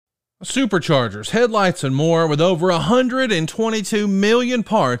Superchargers, headlights, and more. With over 122 million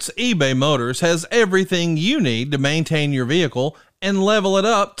parts, eBay Motors has everything you need to maintain your vehicle and level it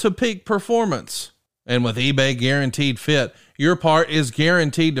up to peak performance. And with eBay Guaranteed Fit, your part is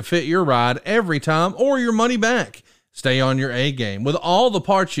guaranteed to fit your ride every time or your money back. Stay on your A game with all the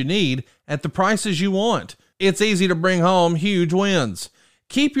parts you need at the prices you want. It's easy to bring home huge wins.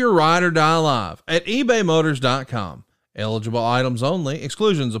 Keep your ride or die alive at ebaymotors.com. Eligible items only.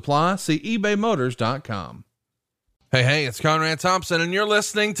 Exclusions apply. See ebaymotors.com. Hey, it's Conrad Thompson, and you're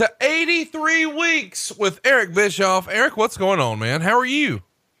listening to 83 Weeks with Eric Bischoff. Eric, what's going on, man? How are you?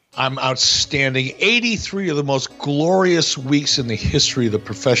 I'm outstanding. 83 of the most glorious weeks in the history of the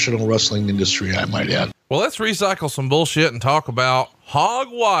professional wrestling industry, I might add. Well, let's recycle some bullshit and talk about Hog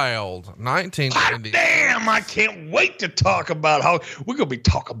Wild 1990. Damn, I can't wait to talk about how we're going to be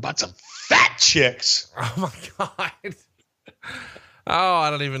talking about some fat chicks. Oh, my God. Oh, I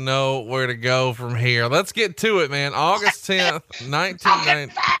don't even know where to go from here. Let's get to it, man. August 10th,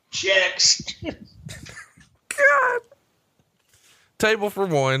 1990. Fat chicks. God. Table for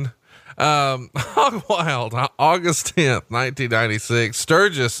one. Hog Wild, August 10th, 1996,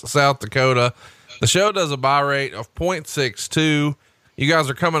 Sturgis, South Dakota. The show does a buy rate of 0.62. You guys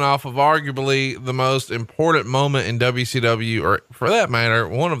are coming off of arguably the most important moment in WCW, or for that matter,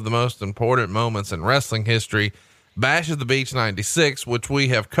 one of the most important moments in wrestling history, Bash at the Beach 96, which we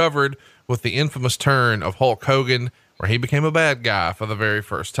have covered with the infamous turn of Hulk Hogan, where he became a bad guy for the very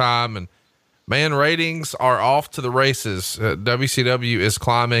first time. And man, ratings are off to the races. WCW is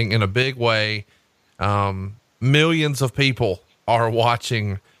climbing in a big way. Millions of people are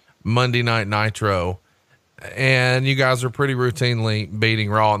watching Monday Night Nitro, and you guys are pretty routinely beating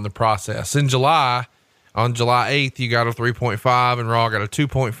Raw in the process. On July 8th, you got a 3.5 and Raw got a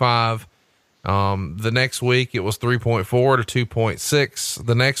 2.5. The next week it was 3.4 to 2.6.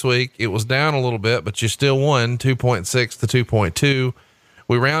 The next week it was down a little bit, but you still won 2.6 to 2.2.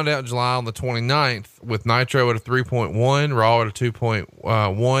 We round out July on the 29th with Nitro at a 3.1, Raw at a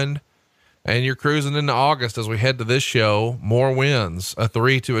 2.1. And you're cruising into August as we head to this show. More wins, a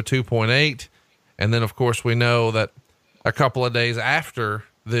 3 to a 2.8. And then, of course, we know that a couple of days after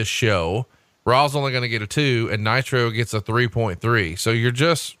this show, Raw's only going to get a 2 and Nitro gets a 3.3. So you're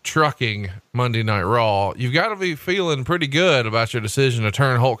just trucking Monday Night Raw. You've got to be feeling pretty good about your decision to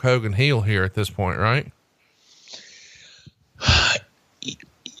turn Hulk Hogan heel here at this point, right?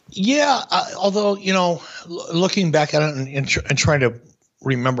 Yeah. Although, looking back at it and trying to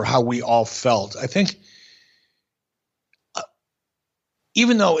remember how we all felt, I think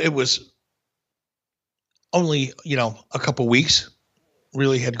even though it was only, a couple weeks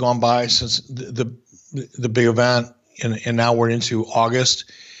really had gone by since the big event, and now we're into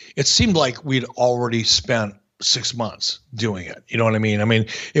August, it seemed like we'd already spent 6 months doing it. You know what I mean? I mean,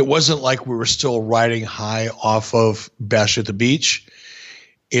 it wasn't like we were still riding high off of Bash at the Beach.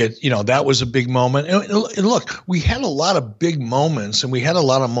 That was a big moment. And look, we had a lot of big moments and we had a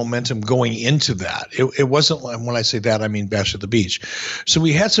lot of momentum going into that. It wasn't like, when I say that, I mean Bash at the Beach. So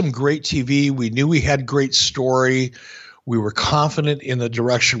we had some great TV. We knew we had great story. We were confident in the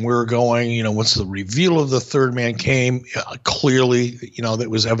direction we were going. Once the reveal of the third man came, clearly, that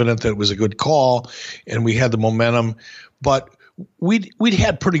was evident that it was a good call and we had the momentum, but we'd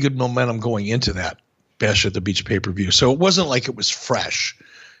had pretty good momentum going into that Bash at the Beach pay-per-view. So it wasn't like it was fresh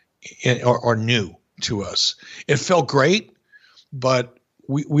or new to us. It felt great, but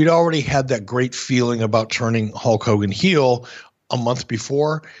we'd already had that great feeling about turning Hulk Hogan heel a month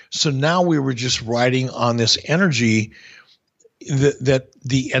before. So now we were just riding on this energy that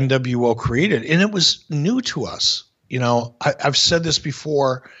the NWO created, and it was new to us. I've said this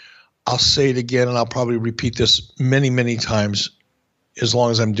before, I'll say it again, and I'll probably repeat this many, many times as long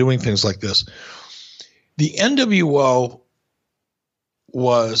as I'm doing things like this. The NWO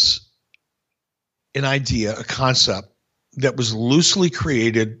was an idea, a concept that was loosely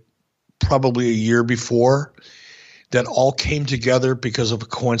created probably a year before, that all came together because of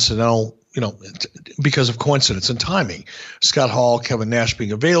coincidence and timing. Scott Hall, Kevin Nash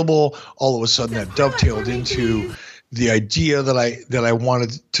being available, all of a sudden that dovetailed into the idea that I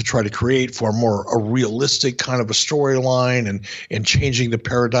wanted to try to create for a realistic kind of a storyline and changing the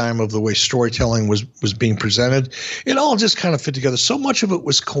paradigm of the way storytelling was being presented. It all just kind of fit together. So much of it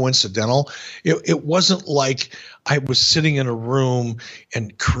was coincidental. It wasn't like I was sitting in a room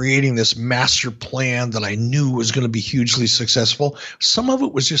and creating this master plan that I knew was going to be hugely successful. Some of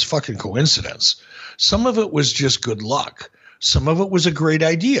it was just fucking coincidence. Some of it was just good luck. Some of it was a great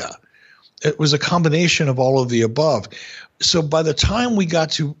idea. It was a combination of all of the above. So by the time we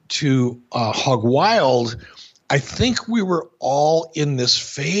got to Hog Wild, I think we were all in this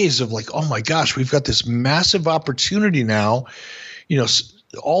phase of like, oh my gosh, we've got this massive opportunity now.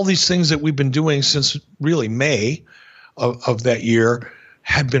 All these things that we've been doing since really May of that year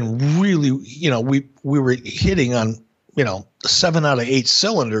had been really, we were hitting on, 7 out of 8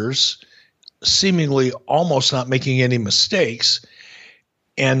 cylinders, seemingly almost not making any mistakes.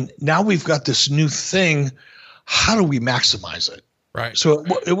 And now we've got this new thing. How do we maximize it? Right. So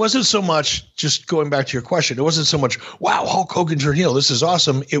it wasn't so much, just going back to your question, it wasn't so much, wow, Hulk Hogan turned heel, this is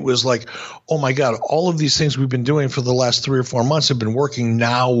awesome. It was like, oh my God, all of these things we've been doing for the last 3 or 4 months have been working.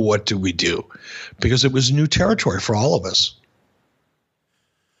 Now what do we do? Because it was new territory for all of us.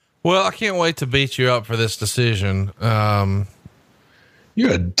 Well, I can't wait to beat you up for this decision.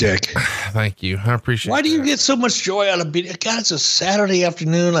 You're a dick. Thank you. I appreciate it. Why do you get so much joy out of beating? God, it's a Saturday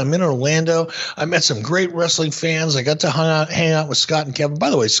afternoon. I'm in Orlando. I met some great wrestling fans. I got to hang out with Scott and Kevin. By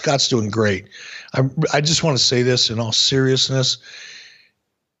the way, Scott's doing great. I just want to say this in all seriousness.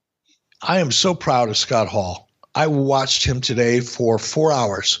 I am so proud of Scott Hall. I watched him today for 4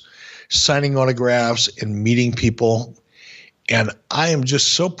 hours, signing autographs and meeting people. And I am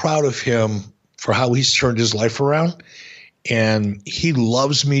just so proud of him for how he's turned his life around. And he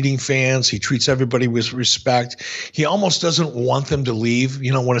loves meeting fans. He treats everybody with respect. He almost doesn't want them to leave,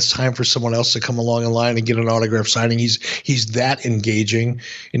 when it's time for someone else to come along in line and get an autograph signing. He's that engaging,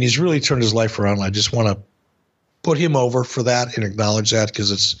 and he's really turned his life around. I just want to put him over for that and acknowledge that,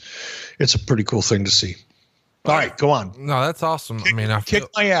 because it's a pretty cool thing to see. All right, go on. No, that's awesome. Kick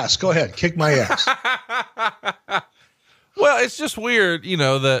my ass. Go ahead. Kick my ass. Well, it's just weird,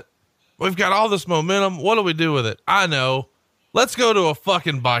 that we've got all this momentum. What do we do with it? I know. Let's go to a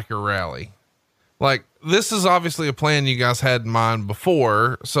fucking biker rally. Like, this is obviously a plan you guys had in mind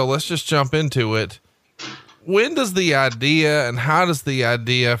before. So let's just jump into it. When does the idea and how does the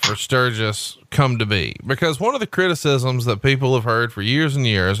idea for Sturgis come to be? Because one of the criticisms that people have heard for years and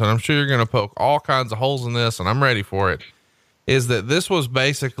years, and I'm sure you're going to poke all kinds of holes in this, and I'm ready for it, is that this was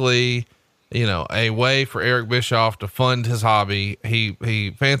basically, a way for Eric Bischoff to fund his hobby.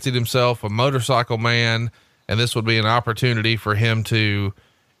 He fancied himself a motorcycle man, and this would be an opportunity for him to,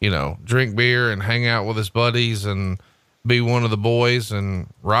 drink beer and hang out with his buddies and be one of the boys and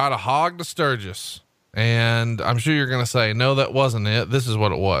ride a hog to Sturgis. And I'm sure you're going to say, no, that wasn't it. This is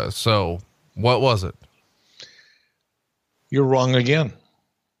what it was. So what was it? You're wrong again.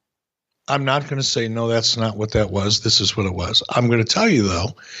 I'm not going to say, no, that's not what that was. This is what it was. I'm going to tell you, though,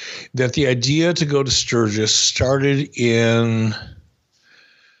 that the idea to go to Sturgis started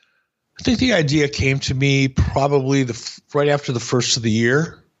I think the idea came to me probably right after the first of the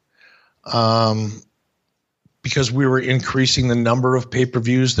year, because we were increasing the number of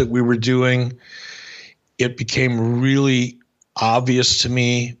pay-per-views that we were doing. It became really obvious to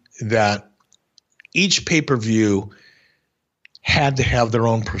me that each pay-per-view had to have their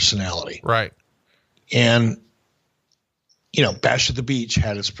own personality. Right. And, Bash at the Beach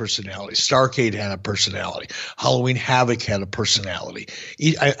had its personality. Starrcade had a personality. Halloween Havoc had a personality.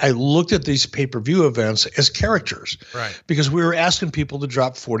 I looked at these pay-per-view events as characters. Right. Because we were asking people to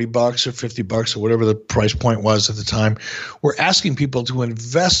drop $40 or $50 or whatever the price point was at the time. We're asking people to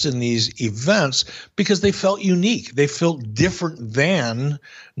invest in these events because they felt unique. They felt different than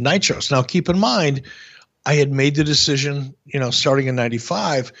Nitros. Now, keep in mind, I had made the decision, starting in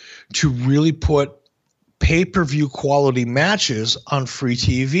 95 to really put pay-per-view quality matches on free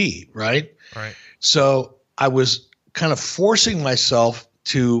TV. Right. Right. So I was kind of forcing myself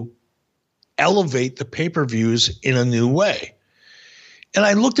to elevate the pay-per-views in a new way. And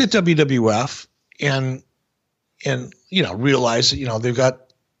I looked at WWF and realized that, they've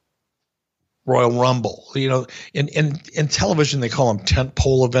got Royal Rumble, in television, they call them tent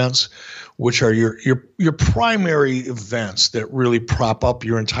pole events, which are your primary events that really prop up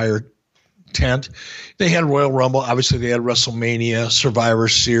your entire tent. They had Royal Rumble. Obviously they had WrestleMania, Survivor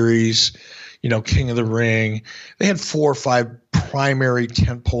Series, King of the Ring. They had 4 or 5 primary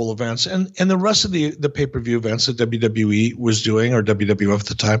tentpole events, and the rest of the pay-per-view events that WWE was doing, or WWF at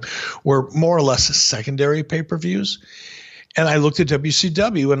the time, were more or less secondary pay-per-views. And I looked at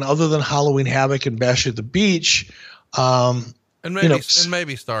WCW, and other than Halloween Havoc and Bash at the Beach, and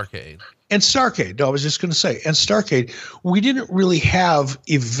maybe Starrcade. And Starrcade, no, I was just going to say, and Starrcade, we didn't really have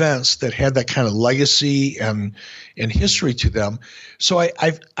events that had that kind of legacy and history to them. So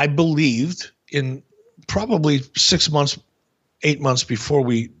I believed in probably 6 months, 8 months before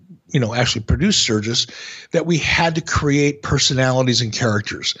we, actually produced Sturgis, that we had to create personalities and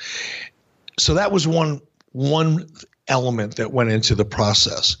characters. So that was one element that went into the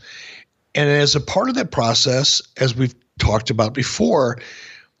process. And as a part of that process, as we've talked about before,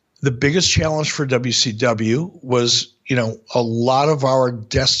 the biggest challenge for WCW was, a lot of our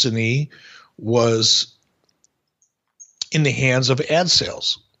destiny was in the hands of ad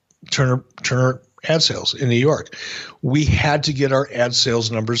sales, Turner ad sales in New York. We had to get our ad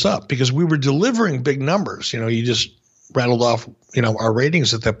sales numbers up because we were delivering big numbers. You just rattled off, our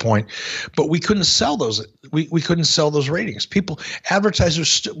ratings at that point, but we couldn't sell those. We couldn't sell those ratings.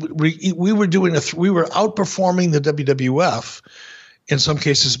 Advertisers, we were outperforming the WWF in some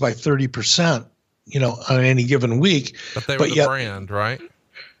cases by 30%, on any given week. But they were the brand, right?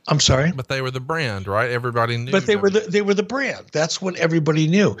 I'm sorry? But they were the brand, right? Everybody knew. But they were the brand. That's what everybody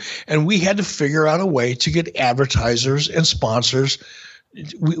knew. And we had to figure out a way to get advertisers and sponsors.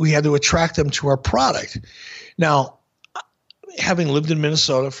 We had to attract them to our product. Now, having lived in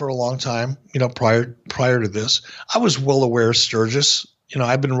Minnesota for a long time, prior to this, I was well aware of Sturgis.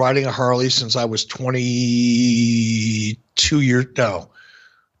 I've been riding a Harley since I was 20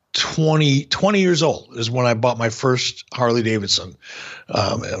 years old is when I bought my first Harley Davidson,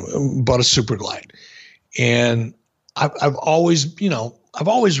 bought a Super Glide. And I've always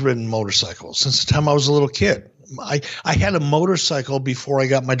ridden motorcycles since the time I was a little kid. I had a motorcycle before I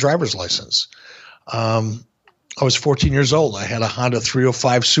got my driver's license. I was 14 years old. I had a Honda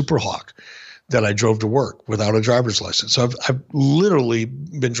 305 Super Hawk that I drove to work without a driver's license. So I've literally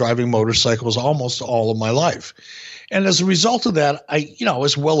been driving motorcycles almost all of my life. And as a result of that, I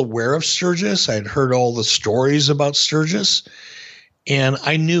was well aware of Sturgis. I had heard all the stories about Sturgis. And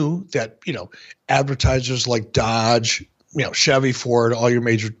I knew that, advertisers like Dodge, Chevy, Ford, all your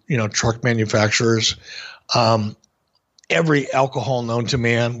major, truck manufacturers, every alcohol known to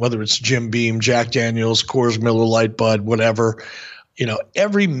man, whether it's Jim Beam, Jack Daniels, Coors, Miller Lite, Bud, whatever,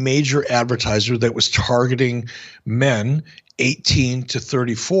 every major advertiser that was targeting men 18 to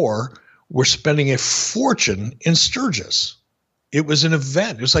 34 were spending a fortune in Sturgis. It was an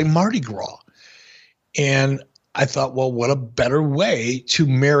event. It was like Mardi Gras. And I thought, well, what a better way to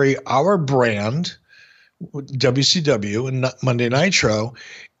marry our brand, WCW and Monday Nitro,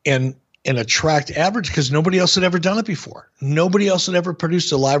 and attract advertisers, because nobody else had ever done it before. Nobody else had ever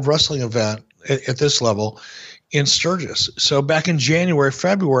produced a live wrestling event at this level in Sturgis. So back in January,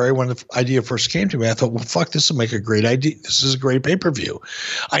 February, when the idea first came to me, I thought, well, fuck, this will make a great idea. This is a great pay-per-view.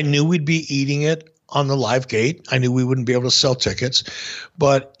 I knew we'd be eating it on the live gate. I knew we wouldn't be able to sell tickets.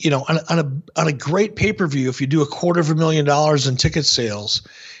 But, on a great pay-per-view, if you do $250,000 in ticket sales,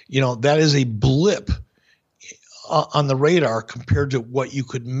 that is a blip on the radar compared to what you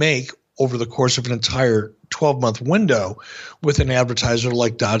could make over the course of an entire 12-month window with an advertiser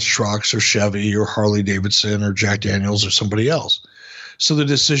like Dodge Trucks or Chevy or Harley Davidson or Jack Daniels or somebody else. So the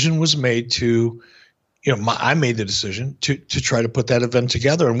decision was made to, I made the decision to try to put that event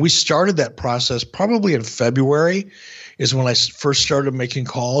together. And we started that process probably in February is when I first started making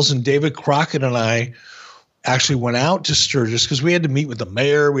calls. And David Crockett and I actually went out to Sturgis because we had to meet with the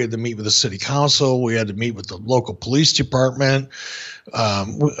mayor, we had to meet with the city council, we had to meet with the local police department,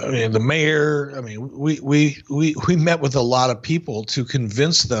 the mayor. I mean, we met with a lot of people to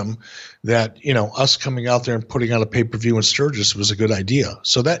convince them that us coming out there and putting on a pay-per-view in Sturgis was a good idea.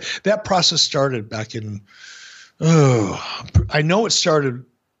 So that process started back in I know it started.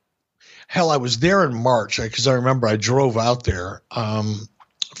 Hell, I was there in March because I remember I drove out there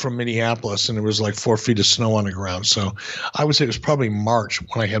from Minneapolis, and it was like 4 feet of snow on the ground. So I would say it was probably March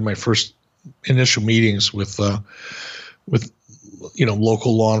when I had my first initial meetings with local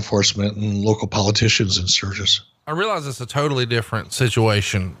law enforcement and local politicians in Sturgis. I realize it's a totally different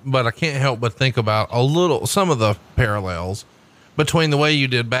situation, but I can't help but think about some of the parallels between the way you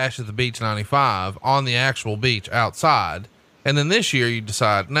did Bash at the Beach 95 on the actual beach outside. And then this year you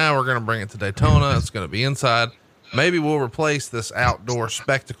decide, now we're going to bring it to Daytona. It's going to be inside. Maybe we'll replace this outdoor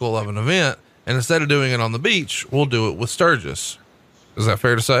spectacle of an event, and instead of doing it on the beach, we'll do it with Sturgis. Is that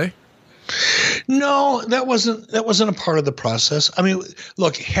fair to say? No, that wasn't a part of the process. I mean,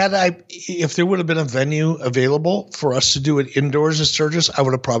 look, if there would have been a venue available for us to do it indoors at Sturgis, I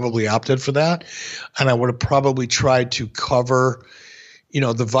would have probably opted for that. And I would have probably tried to cover, the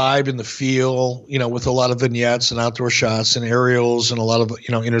vibe and the feel, with a lot of vignettes and outdoor shots and aerials and a lot of,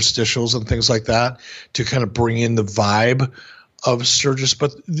 interstitials and things like that to kind of bring in the vibe of Sturgis.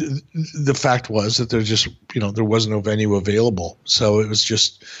 But the fact was that there was no venue available. So it was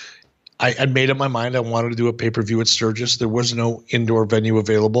just, I'd made up my mind. I wanted to do a pay-per-view at Sturgis. There was no indoor venue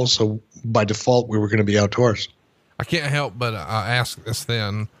available. So by default, we were going to be outdoors. I can't help but ask this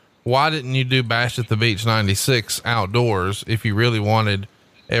then. Why didn't you do Bash at the Beach 96 outdoors if you really wanted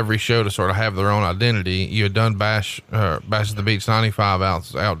every show to sort of have their own identity? You had done Bash at the Beach 95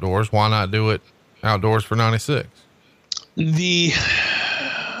 outdoors. Why not do it outdoors for 96?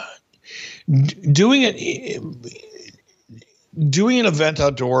 Doing it, doing an event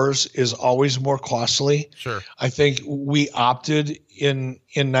outdoors is always more costly. Sure. I think we opted in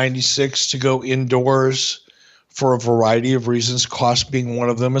 96 to go indoors for a variety of reasons, cost being one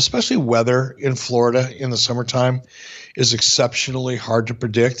of them, especially weather in Florida in the summertime is exceptionally hard to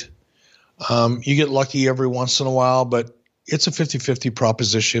predict. You get lucky every once in a while, but it's a 50-50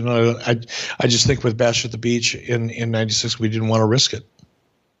 proposition. I just think with Bash at the Beach in 96, we didn't want to risk it.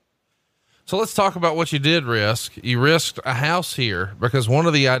 So let's talk about what you did risk. You risked a house here because one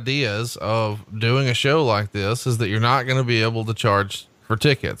of the ideas of doing a show like this is that you're not going to be able to charge for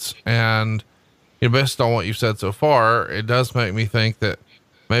tickets. And based on what you've said so far, it does make me think that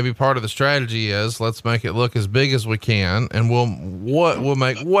maybe part of the strategy is let's make it look as big as we can. And we'll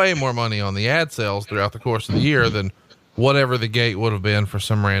make way more money on the ad sales throughout the course of the year than whatever the gate would have been for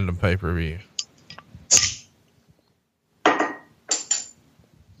some random pay-per-view.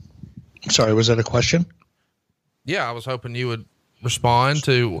 Sorry, was that a question? Yeah, I was hoping you would respond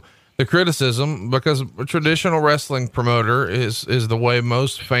to the criticism because a traditional wrestling promoter is the way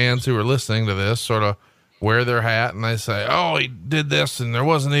most fans who are listening to this sort of wear their hat and they say, oh, he did this and there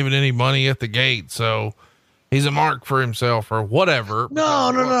wasn't even any money at the gate. So he's a mark for himself or whatever.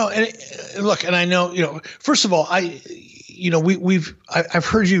 No. And look, and I know, first of all, I've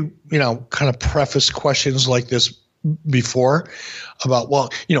heard you, kind of preface questions like this before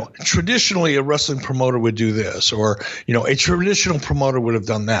about, traditionally a wrestling promoter would do this, or, a traditional promoter would have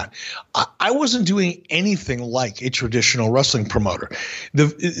done that. I wasn't doing anything like a traditional wrestling promoter.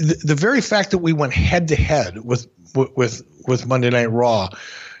 The very fact that we went head to head with Monday Night Raw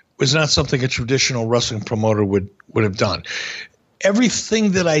was not something a traditional wrestling promoter would have done.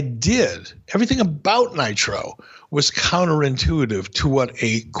 Everything that I did, everything about Nitro was counterintuitive to what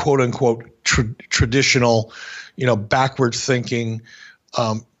a quote unquote traditional, backward thinking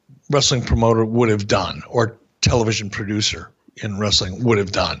wrestling promoter would have done, or television producer in wrestling would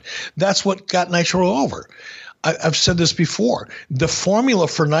have done. That's what got Nitro over. I've said this before. The formula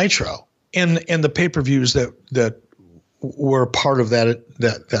for Nitro and the pay-per-views that were part of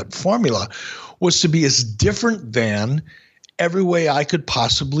that formula was to be as different than every way I could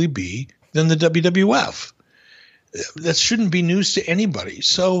possibly be than the WWF. That shouldn't be news to anybody.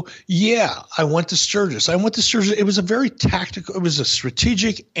 So yeah, I went to Sturgis. It was a very tactical, it was a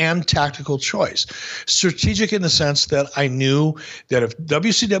strategic and tactical choice. Strategic in the sense that I knew that if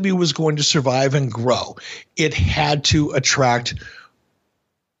WCW was going to survive and grow, it had to attract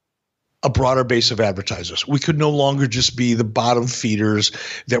a broader base of advertisers. We could no longer just be the bottom feeders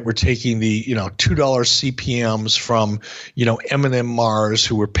that were taking the, $2 CPMs from, M&M Mars,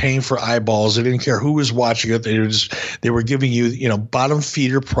 who were paying for eyeballs. They didn't care who was watching it. They were giving you, bottom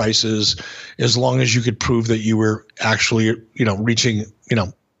feeder prices as long as you could prove that you were actually, reaching,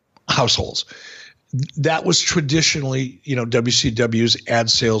 households. That was traditionally, WCW's ad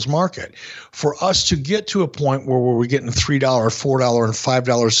sales market. For us to get to a point where we were getting $3, $4, and $5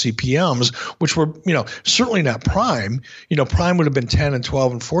 CPMs, which were, certainly not Prime. Prime would have been $10 and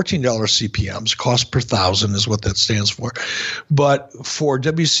 $12 and $14 CPMs. Cost per thousand is what that stands for. But for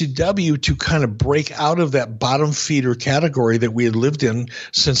WCW to kind of break out of that bottom feeder category that we had lived in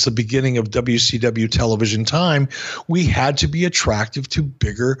since the beginning of WCW television time, we had to be attractive to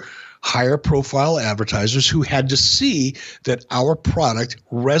bigger, higher profile advertisers who had to see that our product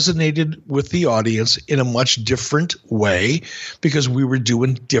resonated with the audience in a much different way because we were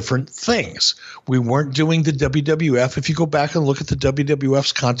doing different things. We weren't doing the WWF. If you go back and look at the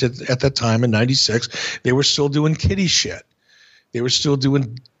WWF's content at that time in 96, they were still doing kiddie shit. They were still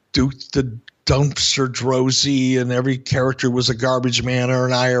doing Duke the Dumpster Drozy, and every character was a garbage man or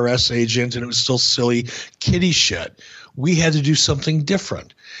an IRS agent, and it was still silly kiddie shit. We had to do something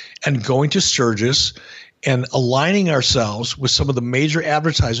different. And going to Sturgis and aligning ourselves with some of the major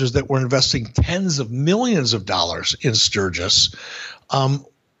advertisers that were investing tens of millions of dollars in Sturgis,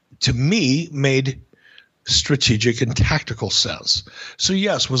 to me, made strategic and tactical sense. So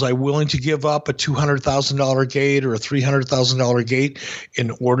yes, was I willing to give up a $200,000 gate or a $300,000 gate in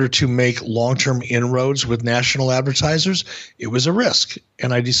order to make long-term inroads with national advertisers? It was a risk,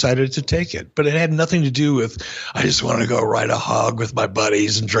 and I decided to take it. But it had nothing to do with, I just want to go ride a hog with my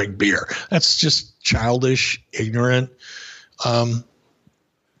buddies and drink beer. That's just childish, ignorant,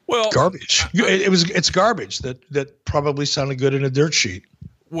 garbage. It's garbage that probably sounded good in a dirt sheet.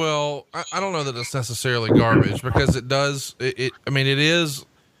 Well, I don't know that it's necessarily garbage because it does. It is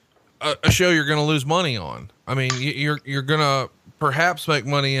a show you're going to lose money on. I mean, you're going to perhaps make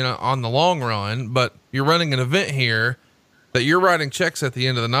money on the long run, but you're running an event here that you're writing checks at the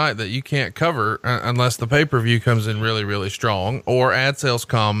end of the night that you can't cover unless the pay-per-view comes in really, really strong or ad sales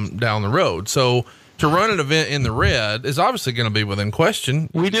come down the road. So to run an event in the red is obviously going to be within question.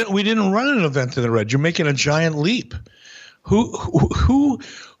 We didn't run an event in the red. You're making a giant leap. Who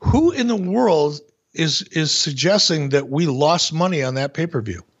in the world is suggesting that we lost money on that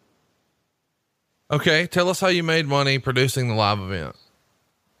pay-per-view? Okay. Tell us how you made money producing the live event.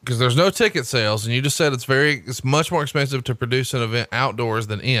 Because there's no ticket sales, and you just said it's much more expensive to produce an event outdoors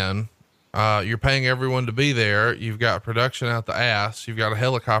than in. You're paying everyone to be there. You've got production out the ass. You've got a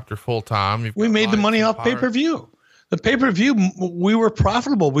helicopter full time. We made the money off pay-per-view. The pay-per-view, we were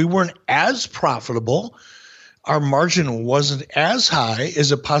profitable. We weren't as profitable. Our margin wasn't as high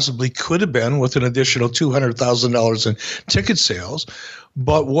as it possibly could have been with an additional $200,000 in ticket sales.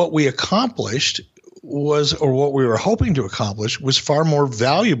 But what we accomplished or what we were hoping to accomplish was far more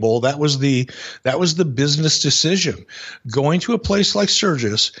valuable. That was the business decision. Going to a place like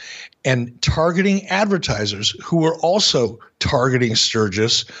Sturgis and targeting advertisers who were also targeting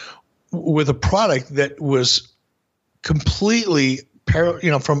Sturgis with a product that was completely,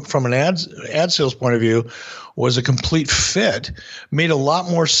 from an ad sales point of view, was a complete fit, made a lot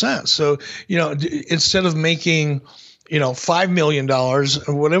more sense. So, instead of making $5 million,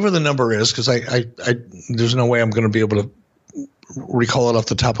 whatever the number is, because I there's no way I'm going to be able to recall it off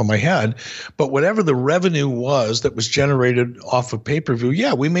the top of my head, but whatever the revenue was that was generated off of pay-per-view,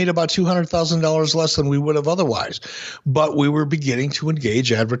 yeah, we made about $200,000 less than we would have otherwise, but we were beginning to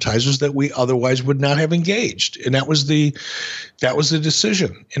engage advertisers that we otherwise would not have engaged, and that was the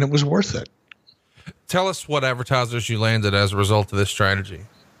decision, and it was worth it. Tell us what advertisers you landed as a result of this strategy.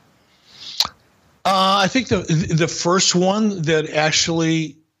 I think the first one that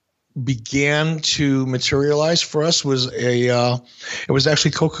actually began to materialize for us was it was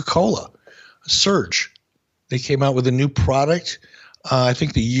actually Coca-Cola, Surge. They came out with a new product, I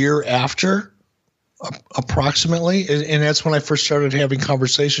think the year after, approximately, and that's when I first started having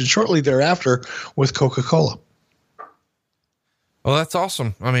conversations shortly thereafter with Coca-Cola. Well, that's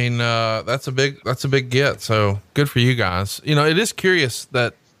awesome. I mean, that's a big get. So good for you guys. It is curious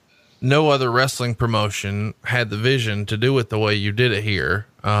that no other wrestling promotion had the vision to do it the way you did it here.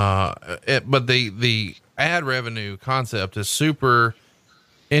 But the ad revenue concept is super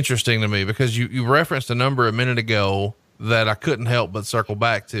interesting to me because you referenced a number a minute ago that I couldn't help but circle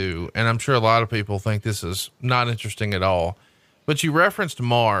back to. And I'm sure a lot of people think this is not interesting at all, but you referenced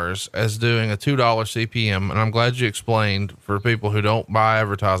Mars as doing a $2 CPM. And I'm glad you explained for people who don't buy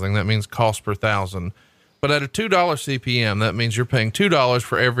advertising, that means cost per thousand. But at a $2 CPM, that means you're paying $2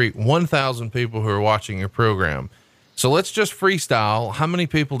 for every 1,000 people who are watching your program. So let's just freestyle. How many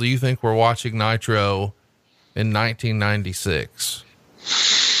people do you think were watching Nitro in 1996?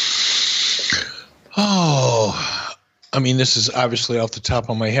 Oh, I mean, this is obviously off the top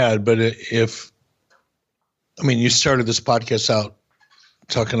of my head, but you started this podcast out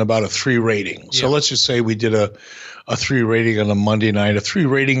talking about a 3 rating. So let's just say we did a 3 rating on a Monday night. A 3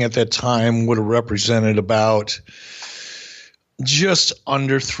 rating at that time would have represented about just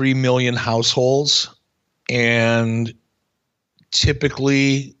under 3 million households. And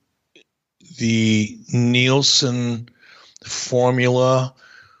typically the Nielsen formula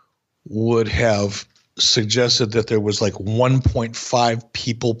would have suggested that there was like 1.5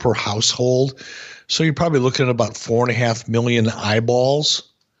 people per household. So you're probably looking at about 4.5 million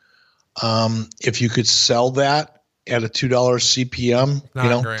eyeballs. If you could sell that at a $2 CPM,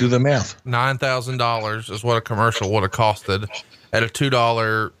 $9,000. Do the math. $9,000 is what a commercial would have costed at a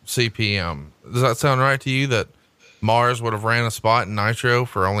 $2 CPM. Does that sound right to you that Mars would have ran a spot in Nitro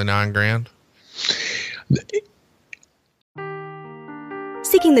for only $9,000?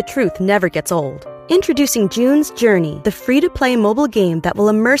 Seeking the truth never gets old. Introducing June's Journey, the free-to-play mobile game that will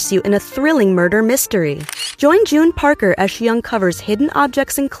immerse you in a thrilling murder mystery. Join June Parker as she uncovers hidden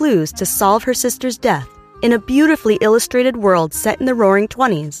objects and clues to solve her sister's death in a beautifully illustrated world set in the Roaring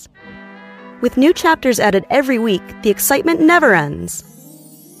 '20s. With new chapters added every week, the excitement never ends.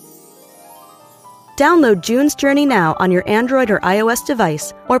 Download June's Journey now on your Android or iOS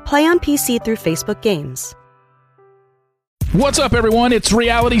device or play on PC through Facebook Games. What's up, everyone? It's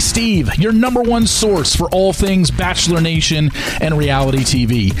Reality Steve, your number one source for all things Bachelor Nation and reality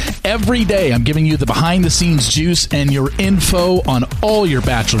TV. Every day, I'm giving you the behind-the-scenes juice and your info on all your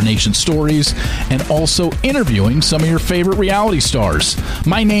Bachelor Nation stories, and also interviewing some of your favorite reality stars.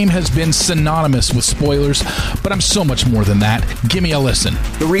 My name has been synonymous with spoilers, but I'm so much more than that. Give me a listen.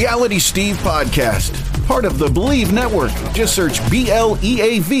 The Reality Steve Podcast, part of the Believe Network. Just search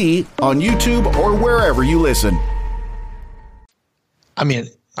BLEAV on YouTube or wherever you listen. I mean,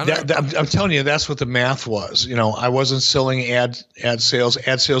 I'm telling you, that's what the math was. I wasn't selling ad sales.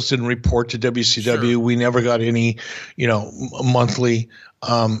 Ad sales didn't report to WCW. Sure. We never got any, monthly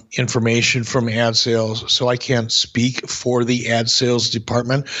information from ad sales. So I can't speak for the ad sales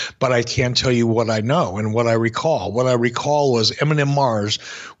department, but I can tell you what I know and what I recall. What I recall was M&M Mars,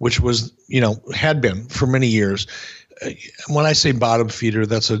 which was, had been for many years. When I say bottom feeder,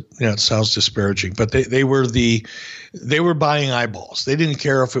 it sounds disparaging, but they were buying eyeballs. They didn't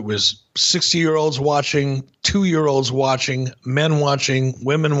care if it was 60-year-olds watching, 2-year-olds watching, men watching,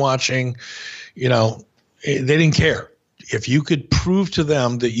 women watching. They didn't care. If you could prove to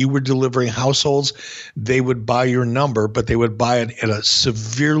them that you were delivering households, they would buy your number, but they would buy it at a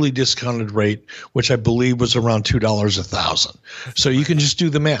severely discounted rate, which I believe was around $2 a thousand. So you can just do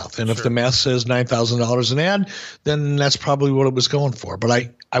the math. And if the math says $9,000 an ad, then that's probably what it was going for. But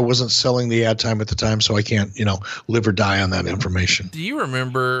I wasn't selling the ad time at the time, so I can't, live or die on that information. Do you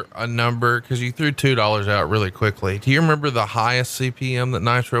remember a number? Because you threw $2 out really quickly. Do you remember the highest CPM that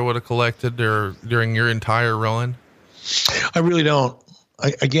Nitro would have collected during your entire run? I really don't.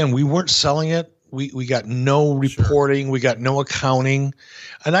 Again, we weren't selling it. We got no reporting. Sure. We got no accounting.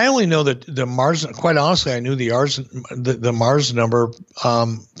 And I only know that the Mars, quite honestly, I knew the Mars number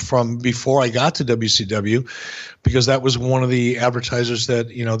from before I got to WCW, because that was one of the advertisers that,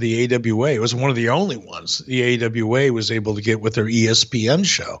 the AWA, it was one of the only ones the AWA was able to get with their ESPN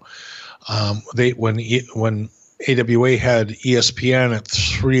show. When AWA had ESPN at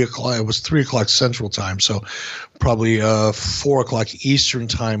 3 o'clock. It was 3 o'clock Central Time, so probably 4 o'clock Eastern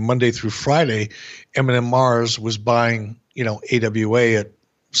Time, Monday through Friday. M&M Mars was buying, AWA at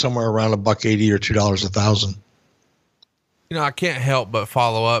somewhere around $1.80 or $2 a thousand. I can't help but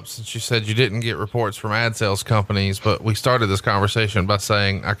follow up, since you said you didn't get reports from ad sales companies, but we started this conversation by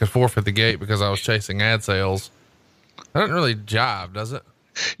saying I could forfeit the gate because I was chasing ad sales. That doesn't really jive, does it?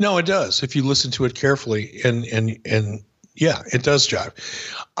 No, it does. If you listen to it carefully, and yeah, it does jive.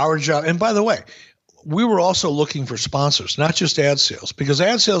 Our job, and by the way, we were also looking for sponsors, not just ad sales, because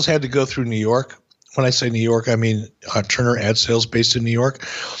ad sales had to go through New York. When I say New York, I mean Turner Ad Sales, based in New York.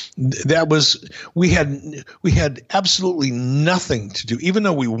 We had absolutely nothing to do, even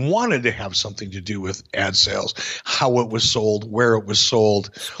though we wanted to have something to do with ad sales, how it was sold, where it was sold,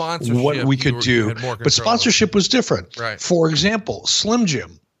 what we could do. But sponsorship was different. Right. For example, Slim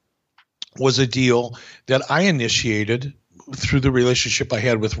Jim was a deal that I initiated through the relationship I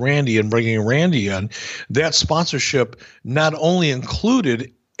had with Randy and bringing Randy in. That sponsorship not only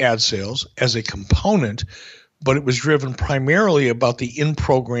included ad sales as a component, but it was driven primarily about the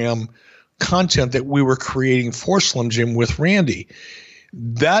in-program content that we were creating for Slim Jim with Randy.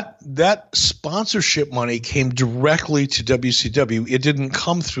 That sponsorship money came directly to WCW. It didn't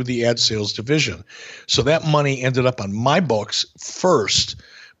come through the ad sales division. So that money ended up on my books first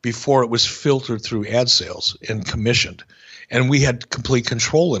before it was filtered through ad sales and commissioned. And we had complete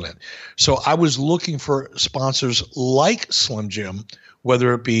control in it. So I was looking for sponsors like Slim Jim,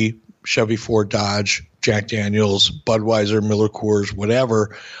 whether it be Chevy, Ford, Dodge, Jack Daniels, Budweiser, Miller Coors,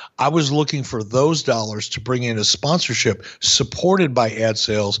 whatever. I was looking for those dollars to bring in as sponsorship supported by ad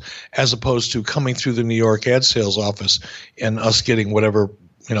sales, as opposed to coming through the New York ad sales office and us getting whatever,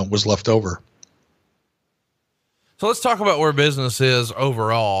 was left over. So let's talk about where business is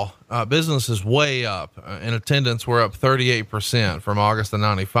overall. Business is way up. In attendance, we're up 38% from August of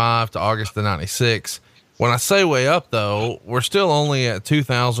 95 to August of 96. When I say way up, though, we're still only at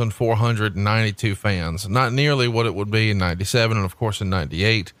 2,492 fans, not nearly what it would be in 97 and of course in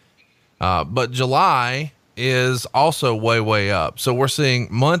 98. But July is also way up. So we're seeing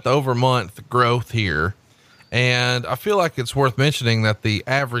month over month growth here. And I feel like it's worth mentioning that the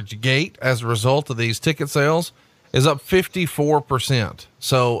average gate as a result of these ticket sales is up 54%.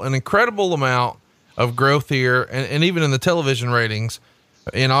 So an incredible amount of growth here. And even in the television ratings,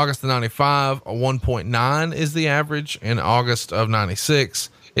 in August of 95, a 1.9 is the average. In August of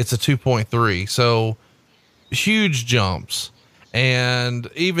 96, it's a 2.3. So huge jumps. And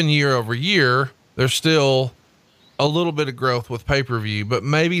even year over year, there's still a little bit of growth with pay-per-view, but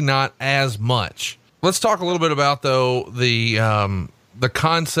maybe not as much. Let's talk a little bit about, though, the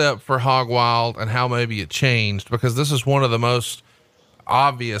concept for Hog Wild and how maybe it changed, because this is one of the most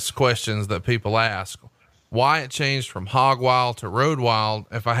obvious questions that people ask. Why it changed from Hog Wild to Road Wild.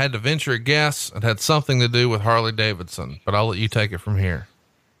 If I had to venture a guess, it had something to do with Harley Davidson, but I'll let you take it from here.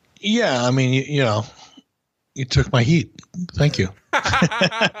 Yeah. I mean, you took my heat. Thank you.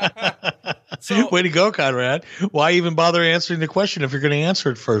 So, way to go, Conrad. Why even bother answering the question if you're going to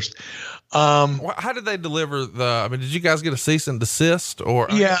answer it first? How did they deliver did you guys get a cease and desist or?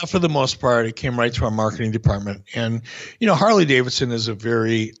 Yeah, for the most part, it came right to our marketing department. And, Harley Davidson is a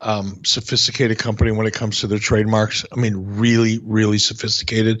very sophisticated company when it comes to their trademarks. I mean, really, really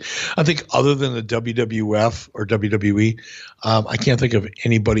sophisticated. I think other than the WWF or WWE, I can't think of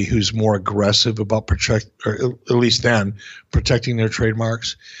anybody who's more aggressive about or at least then, protecting their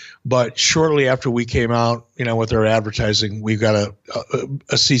trademarks. But shortly after we came out, with our advertising, we got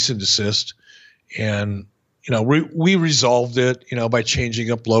a cease and desist, and we resolved it, by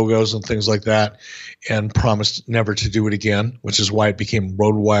changing up logos and things like that, and promised never to do it again, which is why it became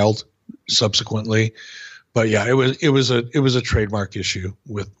Road Wild subsequently. But yeah, it was a trademark issue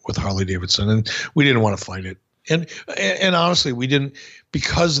with Harley Davidson, and we didn't want to fight it. And honestly, we didn't,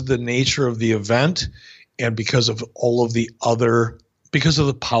 because of the nature of the event and because of all of because of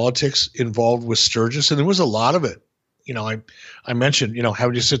the politics involved with Sturgis, and there was a lot of it. I mentioned,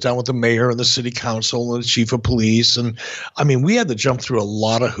 having to sit down with the mayor and the city council and the chief of police. And I mean, we had to jump through a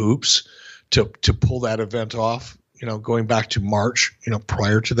lot of hoops to pull that event off, going back to March,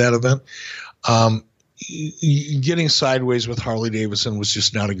 prior to that event. Getting sideways with Harley Davidson was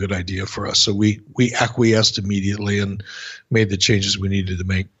just not a good idea for us. So we acquiesced immediately and made the changes we needed to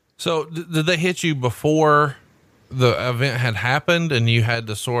make. So did they hit you before the event had happened and you had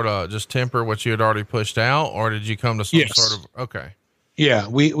to sort of just temper what you had already pushed out, or did you come to some sort of, okay. Yeah,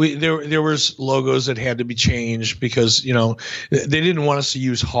 there was logos that had to be changed because, they didn't want us to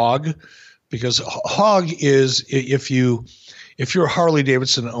use Hog, because Hog is, if you're a Harley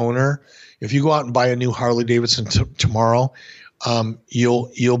Davidson owner, if you go out and buy a new Harley Davidson tomorrow,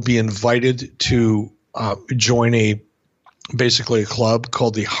 you'll be invited to join basically a club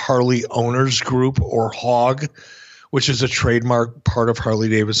called the Harley Owners Group, or Hog, which is a trademark part of Harley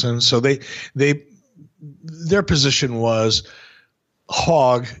Davidson. So their position was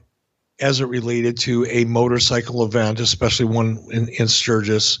Hog, as it related to a motorcycle event, especially one in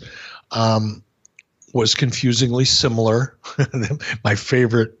Sturgis, was confusingly similar. My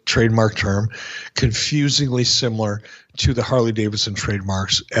favorite trademark term, confusingly similar to the Harley Davidson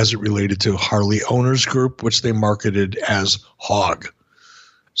trademarks as it related to Harley Owners Group, which they marketed as Hog.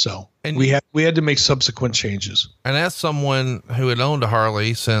 So we had to make subsequent changes. And as someone who had owned a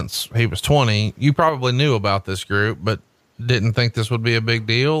Harley since he was 20, you probably knew about this group, but didn't think this would be a big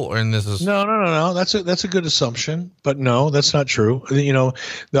deal. And this is no. That's a good assumption, but no, that's not true.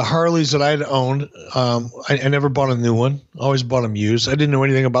 The Harleys that I'd owned, I never bought a new one. Always bought them used. I didn't know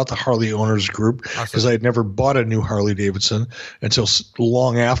anything about the Harley Owners Group because I had never bought a new Harley Davidson until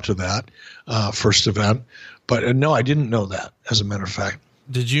long after that first event. But no, I didn't know that, as a matter of fact.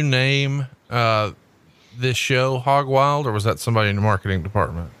 Did you name this show Hog Wild, or was that somebody in the marketing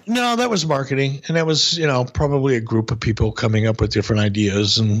department? No, that was marketing. And that was, probably a group of people coming up with different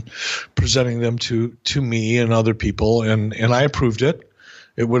ideas and presenting them to me and other people. And I approved it.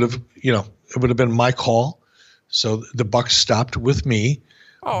 It would have been my call. So the buck stopped with me,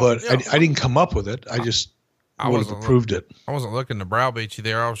 but yeah. I didn't come up with it. I would have approved it. I wasn't looking to browbeat you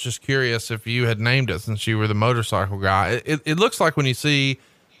there. I was just curious if you had named it, since you were the motorcycle guy. It looks like when you see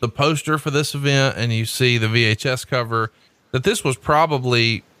the poster for this event and you see the VHS cover that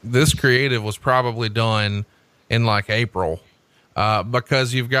this creative was probably done in like April,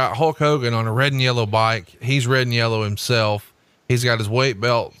 because you've got Hulk Hogan on a red and yellow bike. He's red and yellow himself. He's got his weight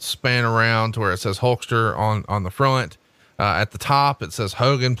belt span around to where it says Hulkster on the front. At the top, it says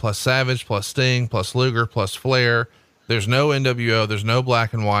Hogan plus Savage plus Sting plus Luger plus Flair. There's no NWO. There's no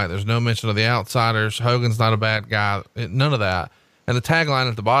black and white. There's no mention of the Outsiders. Hogan's not a bad guy. None of that. And the tagline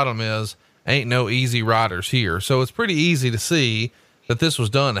at the bottom is, "Ain't no easy riders here." So it's pretty easy to see that this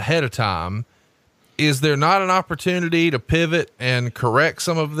was done ahead of time. Is there not an opportunity to pivot and correct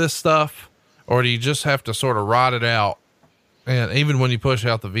some of this stuff? Or do you just have to sort of ride it out? And even when you push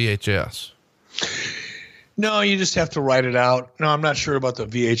out the VHS? No, you just have to write it out. No, I'm not sure about the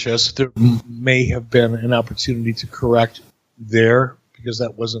VHS. There may have been an opportunity to correct there because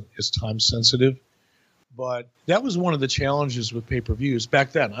that wasn't as time sensitive. But that was one of the challenges with pay-per-views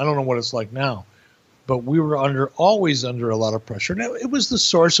back then. I don't know what it's like now, but we were always under a lot of pressure. Now, it was the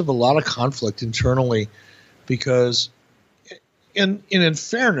source of a lot of conflict internally because in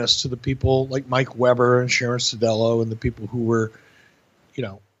fairness to the people like Mike Weber and Sharon Sadello and the people who were,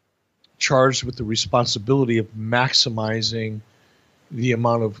 charged with the responsibility of maximizing the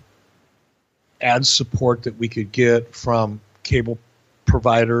amount of ad support that we could get from cable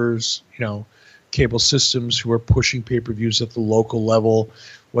providers, cable systems who are pushing pay-per-views at the local level,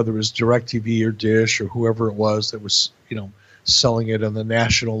 whether it was DirecTV or Dish or whoever it was that was, selling it on the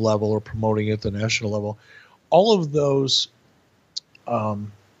national level or promoting it at the national level. All of those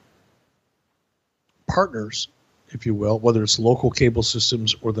partners, if you will, whether it's local cable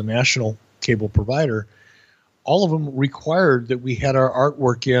systems or the national cable provider, all of them required that we had our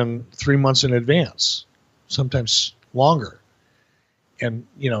artwork in 3 months in advance, sometimes longer. And,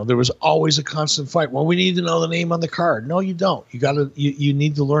 there was always a constant fight. Well, we need to know the name on the card. No, you don't. You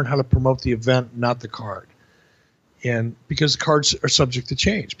need to learn how to promote the event, not the card. And because cards are subject to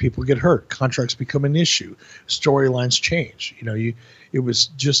change, people get hurt, contracts become an issue, storylines change. It was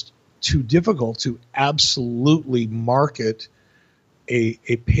just too difficult to absolutely market a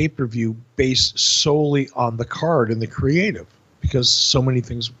pay-per-view based solely on the card and the creative, because so many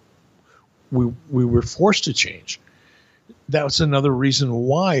things we were forced to change. That was another reason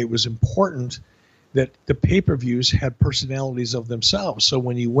why it was important that the pay-per-views had personalities of themselves. So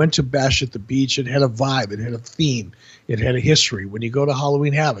when you went to Bash at the Beach, it had a vibe, it had a theme, it had a history. When you go to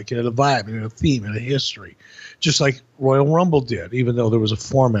Halloween Havoc, it had a vibe, it had a theme, and a history. Just like Royal Rumble did, even though there was a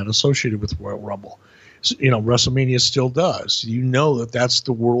format associated with Royal Rumble. So, WrestleMania still does. That that's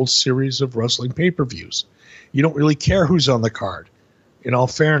the World Series of Wrestling pay-per-views. You don't really care who's on the card, in all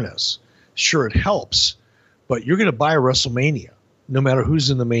fairness. Sure, it helps, but you're going to buy a WrestleMania. No matter who's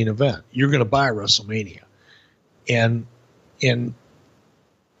in the main event, you're going to buy a WrestleMania. And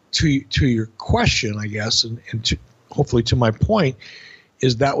to your question, I guess, and hopefully to my point,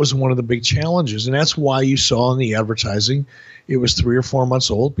 is that was one of the big challenges. And that's why you saw in the advertising, it was 3 or 4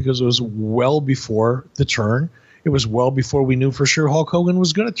 months old, because it was well before the turn. It was well before we knew for sure Hulk Hogan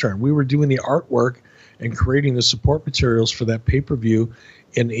was going to turn. We were doing the artwork and creating the support materials for that pay-per-view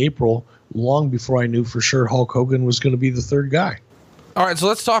in April, long before I knew for sure Hulk Hogan was going to be the third guy. All right, so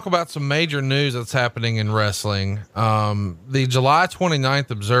let's talk about some major news that's happening in wrestling. The July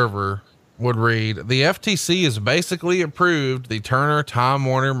 29th Observer would read, the FTC has basically approved the Turner-Time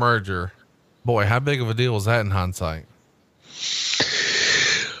Warner merger. Boy, how big of a deal was that in hindsight?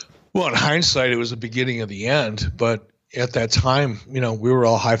 Well, in hindsight, it was the beginning of the end. But at that time, we were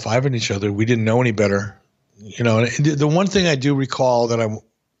all high-fiving each other. We didn't know any better. The one thing I do recall that I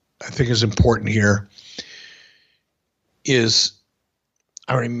think is important here is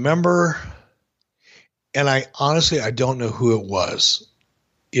I remember, and I honestly don't know who it was.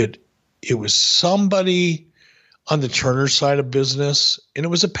 It was somebody on the Turner side of business, and it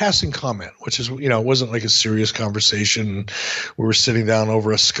was a passing comment, which is, it wasn't like a serious conversation. We were sitting down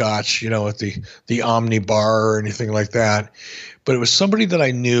over a scotch, at the Omni bar or anything like that. But it was somebody that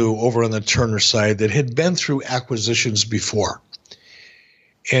I knew over on the Turner side that had been through acquisitions before.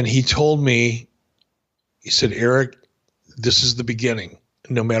 And he told me, he said, Eric, this is the beginning.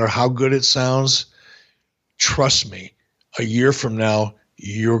 No matter how good it sounds, trust me, a year from now,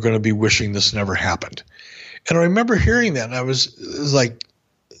 you're going to be wishing this never happened. And I remember hearing that, and it was like,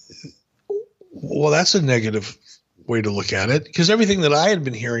 well, that's a negative way to look at it, because everything that I had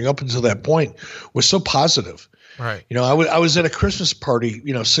been hearing up until that point was so positive. Right. I was at a Christmas party,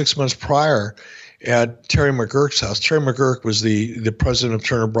 6 months prior at Terry McGurk's house. Terry McGurk was the president of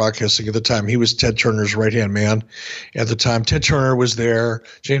Turner Broadcasting at the time. He was Ted Turner's right-hand man at the time. Ted Turner was there.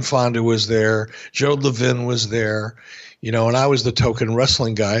 Jane Fonda was there. Gerald Levin was there. And I was the token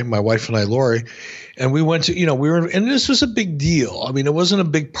wrestling guy, my wife and I, Lori. And we went to, and this was a big deal. I mean, it wasn't a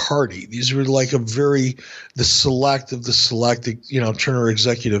big party. These were like the select of the selected, Turner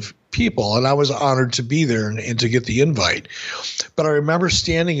executive people. And I was honored to be there and to get the invite. But I remember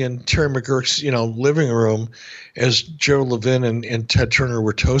standing in Terry McGurk's, living room as Gerald Levin and Ted Turner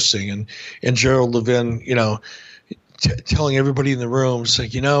were toasting, and Gerald Levin, telling everybody in the room, saying,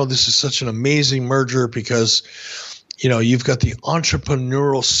 this is such an amazing merger because, you've got the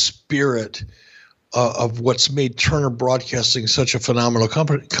entrepreneurial spirit of what's made Turner Broadcasting such a phenomenal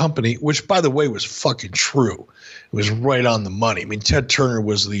company, which, by the way, was fucking true. It was right on the money. I mean, Ted Turner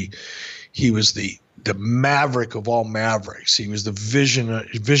was the maverick of all mavericks. He was the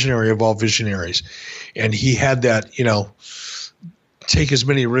visionary of all visionaries. And he had that, take as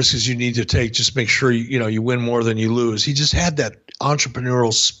many risks as you need to take. Just make sure you win more than you lose. He just had that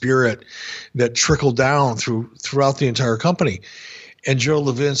entrepreneurial spirit that trickled down throughout the entire company. And Joe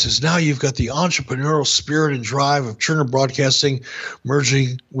Levin says, now you've got the entrepreneurial spirit and drive of Turner Broadcasting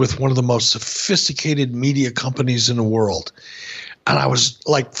merging with one of the most sophisticated media companies in the world. And I was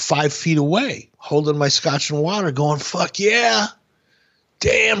like 5 feet away, holding my scotch and water, going, fuck yeah,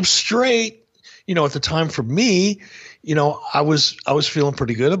 damn straight. At the time for me, I was feeling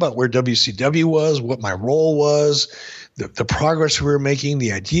pretty good about where WCW was, what my role was, the progress we were making,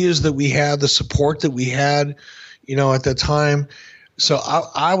 the ideas that we had, the support that we had, at that time. So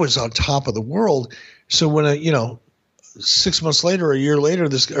I was on top of the world. So when 6 months later, a year later,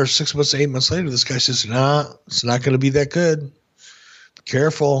 6 months, 8 months later, this guy says, nah, it's not going to be that good. Be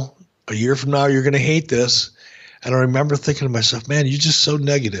careful. a year from now, you're going to hate this. And I remember thinking to myself, man, you're just so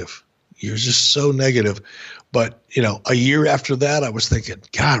negative. You're just so negative. But, a year after that, I was thinking,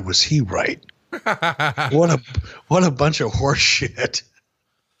 God, was he right? What a bunch of horse shit.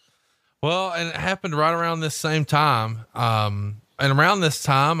 Well, and it happened right around this same time. And around this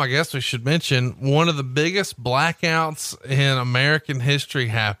time, I guess we should mention one of the biggest blackouts in American history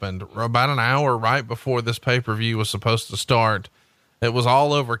happened about an hour right before this pay-per-view was supposed to start. It was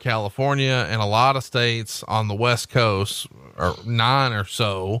all over California, and a lot of states on the West Coast, or 9 or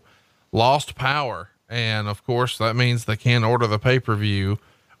so, lost power. And of course that means they can't order the pay-per-view.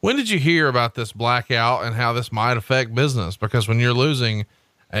 When did you hear about this blackout and how this might affect business? Because when you're losing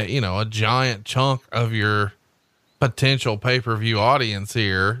a giant chunk of your potential pay-per-view audience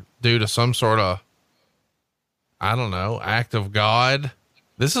here due to some sort of, act of God,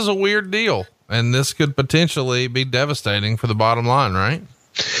 this is a weird deal. And this could potentially be devastating for the bottom line, right?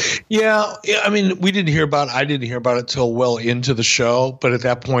 Yeah. I mean, I didn't hear about it till well into the show, but at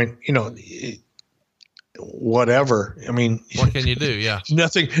that point, whatever. I mean, what can you do? Yeah.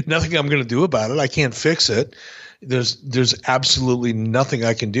 Nothing I'm going to do about it. I can't fix it. There's absolutely nothing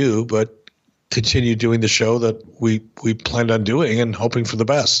I can do but continue doing the show that we planned on doing and hoping for the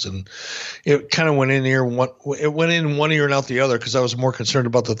best. And it kind of went in one ear and out the other, because I was more concerned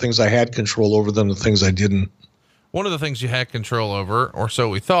about the things I had control over than the things I didn't. One of the things you had control over, or so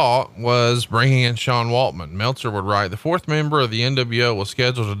we thought, was bringing in Sean Waltman. Meltzer would write, the 4th member of the NWO was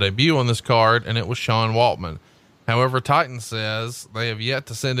scheduled to debut on this card, and it was Sean Waltman. However, Titan says they have yet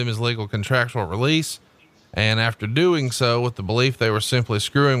to send him his legal contractual release. And after doing so, with the belief they were simply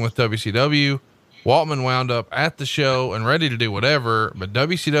screwing with WCW, Waltman wound up at the show and ready to do whatever, but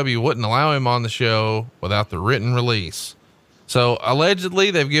WCW wouldn't allow him on the show without the written release. So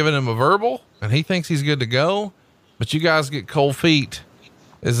allegedly they've given him a verbal and he thinks he's good to go, but you guys get cold feet.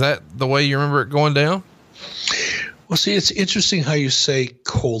 Is that the way you remember it going down? Well, see, it's interesting how you say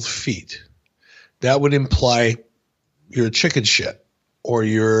cold feet. That would imply you're a chicken shit, or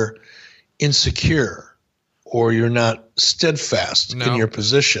you're insecure, or you're not steadfast in your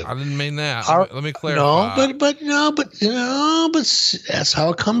position. I didn't mean that. Let me clarify. No, but that's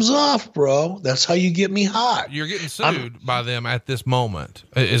how it comes off, bro. That's how you get me hot. You're getting sued by them at this moment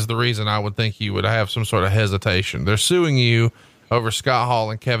is the reason I would think you would have some sort of hesitation. They're suing you over Scott Hall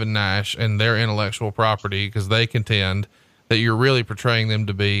and Kevin Nash and their intellectual property, because they contend that you're really portraying them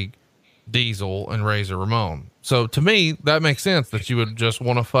to be Diesel and Razor Ramon. So to me, that makes sense that you would just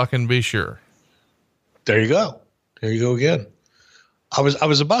want to fucking be sure. There you go. There you go again. I was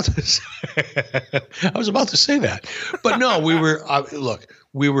about to say, that, but no,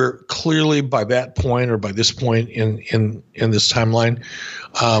 we were clearly by that point, or by this point in this timeline,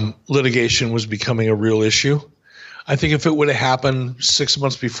 litigation was becoming a real issue. I think if it would have happened 6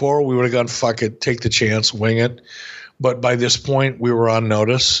 months before, we would have gone, fuck it, take the chance, wing it. But by this point we were on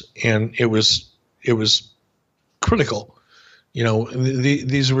notice, and it was critical.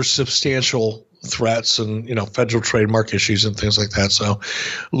 These were substantial threats and, federal trademark issues and things like that. So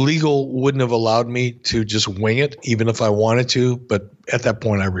legal wouldn't have allowed me to just wing it, even if I wanted to. But at that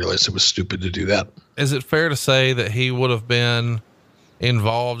point I realized it was stupid to do that. Is it fair to say that he would have been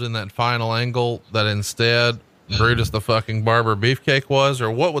involved in that final angle that instead Brutus the fucking Barber Beefcake was, or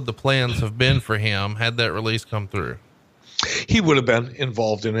what would the plans have been for him had that release come through? He would have been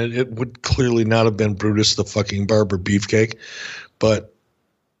involved in it. It would clearly not have been Brutus the fucking Barber Beefcake, but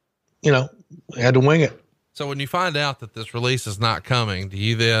I had to wing it. So when you find out that this release is not coming, do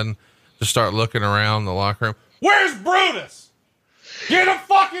you then just start looking around the locker room? Where's Brutus? Get a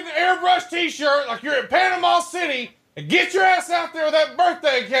fucking airbrush t-shirt like you're in Panama City and get your ass out there with that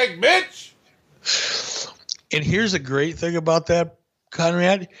birthday cake, bitch. And here's the great thing about that,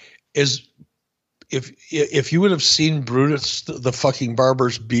 Conrad, is if you would have seen Brutus the fucking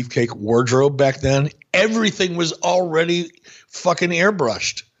Barber's Beefcake wardrobe back then, everything was already fucking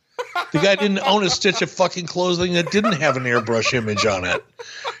airbrushed. The guy didn't own a stitch of fucking clothing that didn't have an airbrush image on it.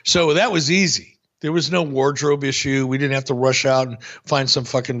 So that was easy. There was no wardrobe issue. We didn't have to rush out and find some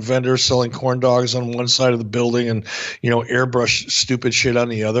fucking vendor selling corn dogs on one side of the building and, airbrush stupid shit on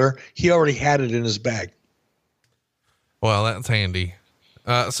the other. He already had it in his bag. Well, that's handy.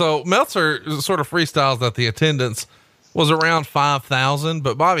 So Meltzer sort of freestyles that the attendance was around 5,000,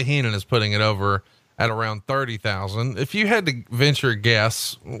 but Bobby Heenan is putting it over at around 30,000. If you had to venture a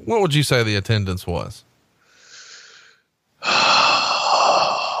guess, what would you say the attendance was?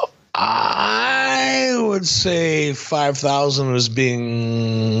 I would say 5,000 was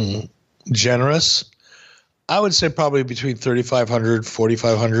being generous. I would say probably between 3,500,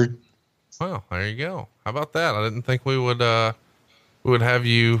 4,500. Well, there you go. How about that? I didn't think we would have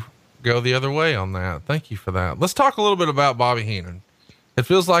you go the other way on that. Thank you for that. Let's talk a little bit about Bobby Heenan. It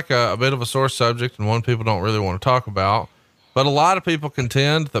feels like a bit of a sore subject and one people don't really want to talk about, but a lot of people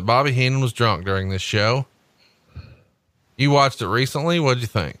contend that Bobby Heenan was drunk during this show. You watched it recently. What'd you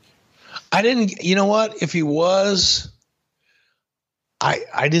think? I didn't, you know what? If he was,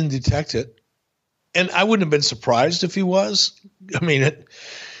 I didn't detect it. And I wouldn't have been surprised if he was. I mean,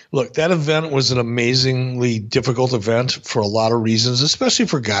 look, that event was an amazingly difficult event for a lot of reasons, especially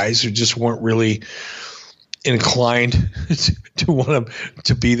for guys who just weren't really inclined to want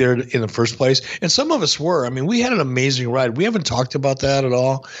to be there in the first place. And some of us were. I mean, we had an amazing ride. We haven't talked about that at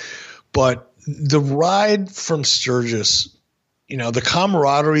all, but the ride from Sturgis, you know, the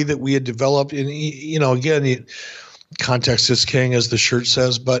camaraderie that we had developed, and, you know, again, context is king, as the shirt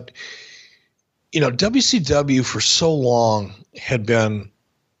says, but, you know, WCW for so long had been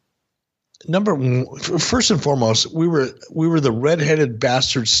first and foremost, we were the redheaded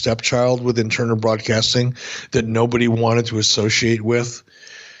bastard stepchild within Turner Broadcasting that nobody wanted to associate with.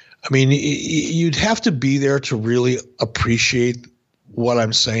 I mean, you'd have to be there to really appreciate what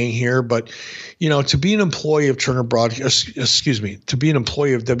I'm saying here, but, you know, to be an employee of to be an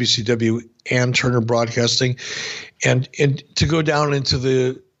employee of WCW and Turner Broadcasting, and to go down into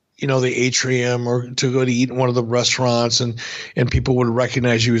the, you know, the atrium, or to go to eat in one of the restaurants, and people would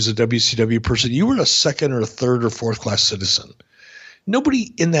recognize you as a WCW person. You were a second or third or fourth class citizen.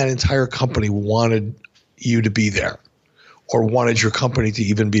 Nobody in that entire company wanted you to be there, or wanted your company to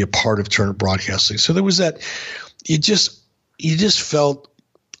even be a part of Turner Broadcasting. So there was that, you just felt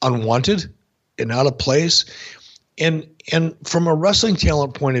unwanted and out of place. And from a wrestling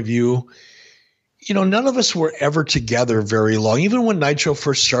talent point of view, you know, none of us were ever together very long. Even when Nitro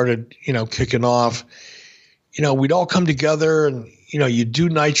first started, you know, kicking off, you know, we'd all come together, and, you know, you'd do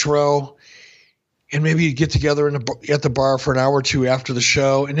Nitro, and maybe you'd get together at the bar for an hour or two after the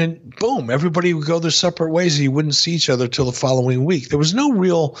show, and then boom, everybody would go their separate ways, and you wouldn't see each other till the following week. There was no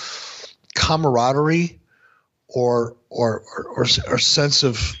real camaraderie or sense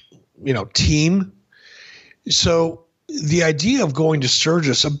of, you know, team. So the idea of going to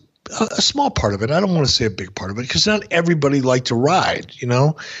Sturgis, a small part of it, I don't want to say a big part of it, because not everybody liked to ride, you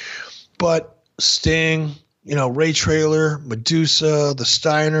know, but Sting, you know, Ray Traylor, Medusa, the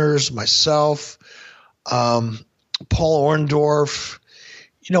Steiners, myself, Paul Orndorff,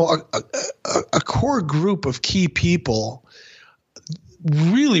 you know, a core group of key people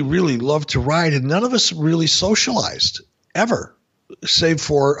really, really loved to ride, and none of us really socialized ever, save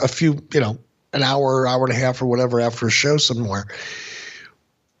for a few, you know, an hour and a half or whatever after a show somewhere.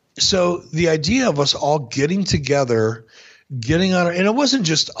 So the idea of us all getting together, getting on, and it wasn't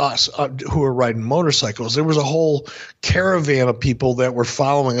just us who were riding motorcycles. There was a whole caravan of people that were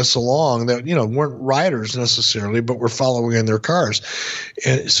following us along that, you know, weren't riders necessarily, but were following in their cars.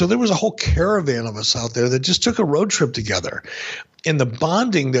 And so there was a whole caravan of us out there that just took a road trip together. And the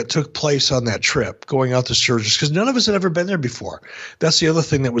bonding that took place on that trip, going out to Sturgis, because none of us had ever been there before. That's the other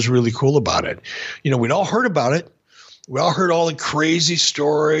thing that was really cool about it. You know, we'd all heard about it. We all heard all the crazy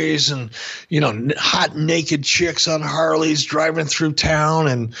stories, and, you know, hot naked chicks on Harleys driving through town,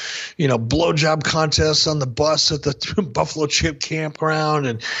 and, you know, blowjob contests on the bus at the Buffalo Chip campground.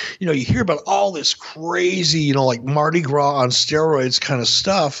 And, you know, you hear about all this crazy, you know, like Mardi Gras on steroids kind of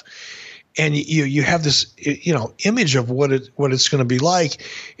stuff. And you have this, you know, image of what it's going to be like.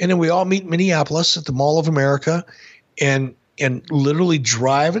 And then we all meet in Minneapolis at the Mall of America, and literally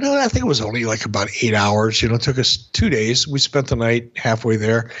drive. And I think it was only like about 8 hours, you know, it took us 2 days. We spent the night halfway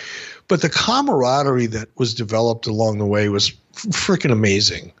there. But the camaraderie that was developed along the way was freaking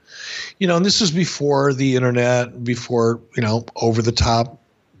amazing. You know, and this is before the internet, before, you know, over the top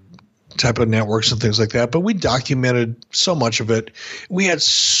type of networks and things like that. But we documented so much of it. We had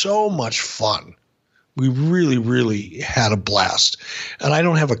so much fun. We really, really had a blast. And I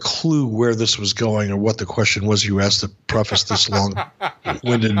don't have a clue where this was going or what the question was you asked to preface this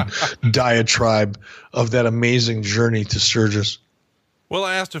long-winded diatribe of that amazing journey to Sturgis. Well,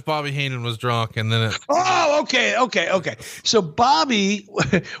 I asked if Bobby Heenan was drunk, and then okay. So Bobby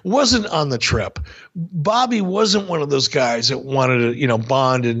wasn't on the trip. Bobby wasn't one of those guys that wanted to, you know,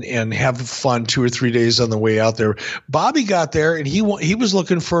 bond and have fun 2 or 3 days on the way out there. Bobby got there, and he was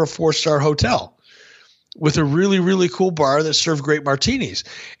looking for a 4-star hotel with a really, really cool bar that served great martinis.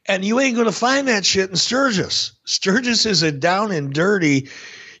 And you ain't going to find that shit in Sturgis. Sturgis is a down and dirty.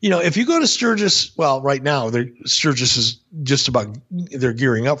 You know, if you go to Sturgis, well, right now, Sturgis is just about, they're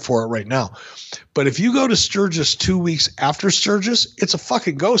gearing up for it right now. But if you go to Sturgis 2 weeks after Sturgis, it's a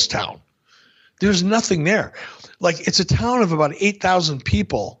fucking ghost town. There's nothing there. Like, it's a town of about 8,000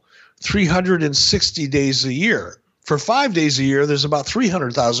 people, 360 days a year For 5 days a year, there's about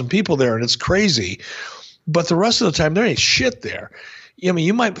 300,000 people there, and it's crazy. But the rest of the time, there ain't shit there. I mean,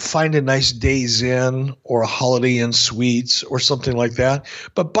 you might find a nice Days Inn or a Holiday Inn Suites or something like that.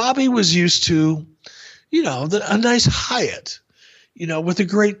 But Bobby was used to, a nice Hyatt, with a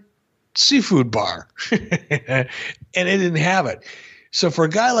great seafood bar. And it didn't have it. So for a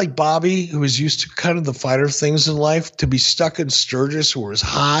guy like Bobby, who is used to kind of the finer things in life, to be stuck in Sturgis where it's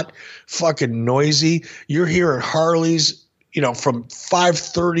hot, fucking noisy, you're here at Harley's, from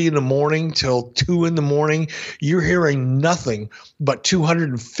 5:30 in the morning till 2 in the morning, you're hearing nothing but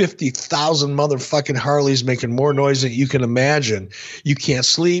 250,000 motherfucking Harleys making more noise than you can imagine. You can't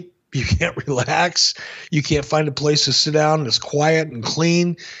sleep. You can't relax. You can't find a place to sit down that's quiet and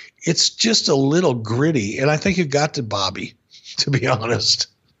clean. It's just a little gritty. And I think it got to Bobby, to be honest.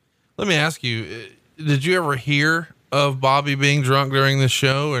 Let me ask you, did you ever hear of Bobby being drunk during this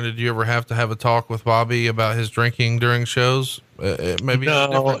show? Or did you ever have to have a talk with Bobby about his drinking during shows? Maybe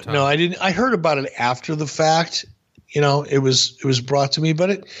no, I didn't. I heard about it after the fact. It was brought to me, but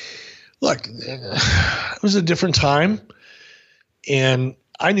it was a different time. And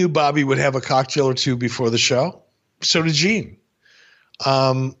I knew Bobby would have a cocktail or two before the show. So did Gene.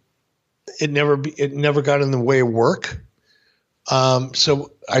 It never got in the way of work.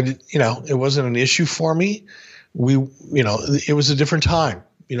 So it wasn't an issue for me. It was a different time.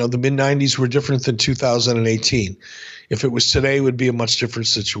 The mid 90s were different than 2018. If it was today, it would be a much different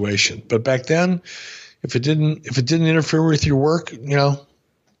situation. But back then, if it didn't interfere with your work,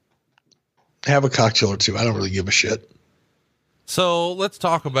 have a cocktail or two. I don't really give a shit. So let's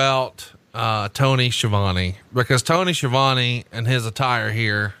talk about Tony Schiavone, because Tony Schiavone and his attire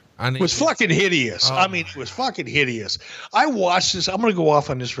here was fucking hideous. It was fucking hideous. I watched this. I'm going to go off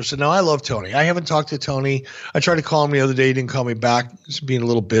on this for a second. Now, I love Tony. I haven't talked to Tony. I tried to call him the other day. He didn't call me back. He's being a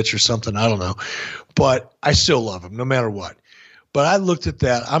little bitch or something. I don't know. But I still love him no matter what. But I looked at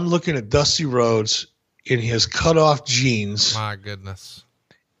that. I'm looking at Dusty Rhodes in his cutoff jeans. My goodness.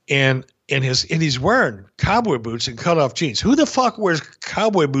 And he's wearing cowboy boots and cutoff jeans. Who the fuck wears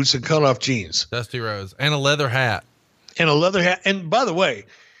cowboy boots and cutoff jeans? Dusty Rhodes. And a leather hat. And by the way,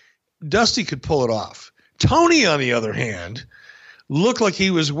 Dusty could pull it off. Tony, on the other hand, looked like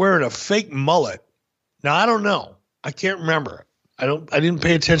he was wearing a fake mullet. Now, I don't know. I can't remember. I didn't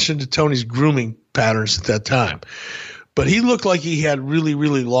pay attention to Tony's grooming patterns at that time. But he looked like he had really,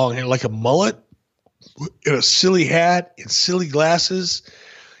 really long hair, like a mullet, in a silly hat and silly glasses.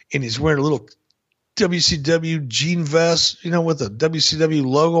 And he's wearing a little WCW jean vest, with a WCW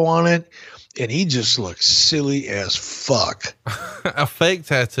logo on it. And he just looks silly as fuck. A fake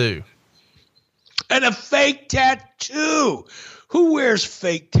tattoo. And a fake tattoo. Who wears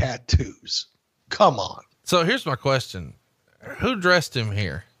fake tattoos? Come on. So here's my question. Who dressed him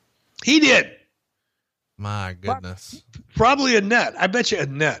here? He did. My goodness. Probably Annette. I bet you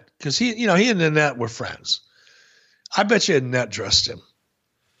Annette. Because he and Annette were friends. I bet you Annette dressed him.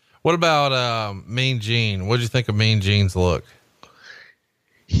 What about Mean Gene? What'd you think of Mean Gene's look?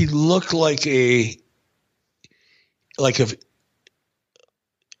 He looked like if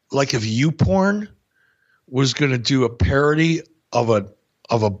YouPorn was going to do a parody of a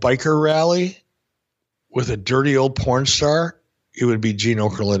biker rally with a dirty old porn star, it would be Gene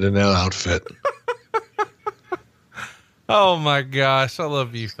Okerlund in that outfit. Oh my gosh. I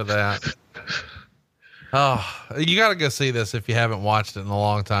love you for that. Oh, you got to go see this if you haven't watched it in a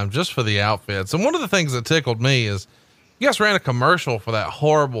long time, just for the outfits. And one of the things that tickled me is you guys ran a commercial for that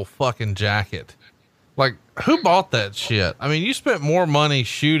horrible fucking jacket. Like, who bought that shit? I mean, you spent more money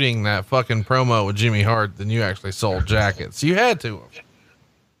shooting that fucking promo with Jimmy Hart than you actually sold jackets. You had to.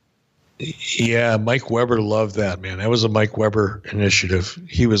 Yeah, Mike Weber loved that, man. That was a Mike Weber initiative.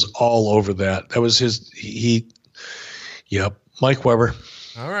 He was all over that. That was yep, Mike Weber.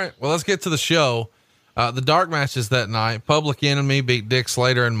 All right. Well, let's get to the show. The dark matches that night. Public Enemy beat Dick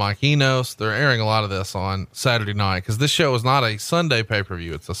Slater and Mike Enos. They're airing a lot of this on Saturday night because this show is not a Sunday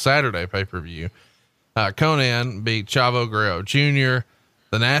pay-per-view. It's a Saturday pay-per-view. Conan beat Chavo Guerrero Jr.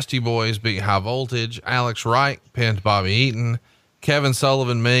 The Nasty Boys beat High Voltage. Alex Wright pinned Bobby Eaton. Kevin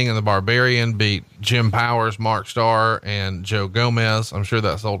Sullivan, Ming, and the Barbarian beat Jim Powers, Mark Starr, and Joe Gomez. I'm sure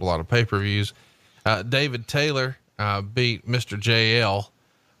that sold a lot of pay-per-views. David Taylor beat Mr. JL.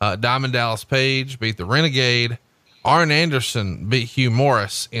 Diamond Dallas Page beat the Renegade. Arn Anderson beat Hugh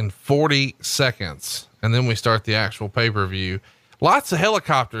Morris in 40 seconds. And then we start the actual pay-per-view. Lots of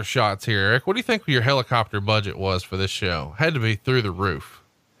helicopter shots here, Eric. What do you think your helicopter budget was for this show? Had to be through the roof.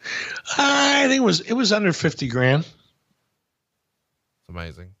 I think it was under 50 grand. It's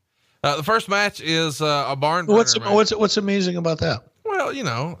amazing. The first match is a barn burner. What's amazing about that? Well,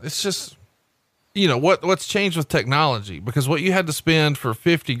 it's just you know, what's changed with technology, because what you had to spend for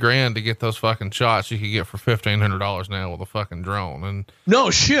 50 grand to get those fucking shots, you could get for $1,500 now with a fucking drone. And no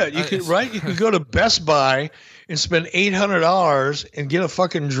shit, you could, right? You could go to Best Buy and spend $800 and get a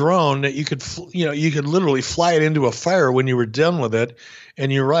fucking drone that you could, you could literally fly it into a fire when you were done with it.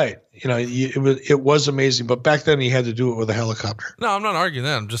 And you're right. You know, it was amazing, but back then you had to do it with a helicopter. No, I'm not arguing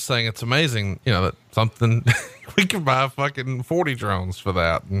that. I'm just saying it's amazing, you know, that something we could buy fucking 40 drones for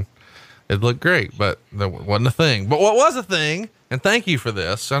that. And it looked great, but there wasn't a thing. But what was a thing, and thank you for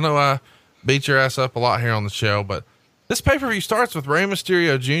this. I know I beat your ass up a lot here on the show, but this pay-per-view starts with Rey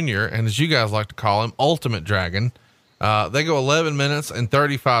Mysterio Jr., and as you guys like to call him, Ultimate Dragon. They go 11 minutes and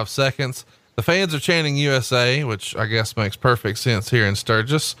 35 seconds. The fans are chanting USA, which I guess makes perfect sense here in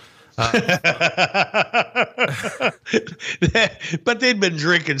Sturgis. But they'd been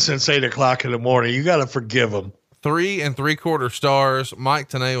drinking since 8 o'clock in the morning. You got to forgive them. 3 3/4 stars. Mike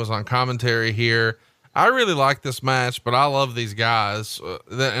Tenay was on commentary here. I really like this match, but I love these guys.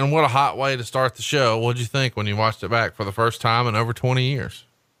 And what a hot way to start the show. What'd you think when you watched it back for the first time in over 20 years?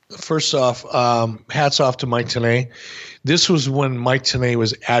 First off, hats off to Mike Tenay. This was when Mike Tenay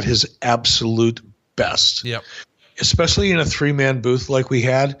was at his absolute best. Yep. Especially in a 3-man booth like we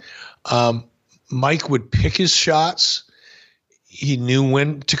had. Mike would pick his shots. He knew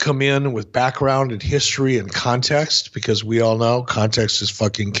when to come in with background and history and context, because we all know context is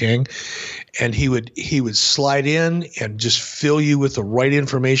fucking king. And he would slide in and just fill you with the right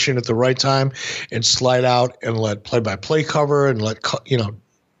information at the right time, and slide out and let play-by-play cover and let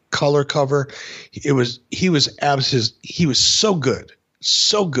color cover. He was so good.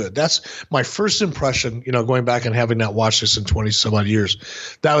 So good. That's my first impression, going back and having not watched this in 20 some odd years.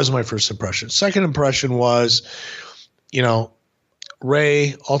 That was my first impression. Second impression was,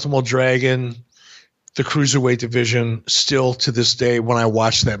 Ray, Ultimate Dragon, the Cruiserweight division. Still to this day, when I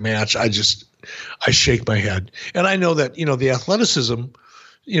watch that match, I shake my head. And I know that, the athleticism,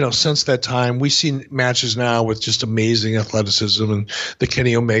 since that time, we've seen matches now with just amazing athleticism, and the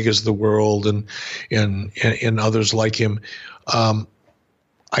Kenny Omegas of the world and others like him.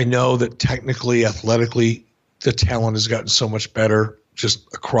 I know that technically, athletically, the talent has gotten so much better just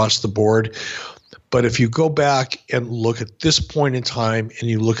across the board. But if you go back and look at this point in time, and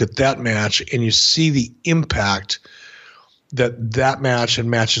you look at that match, and you see the impact that match and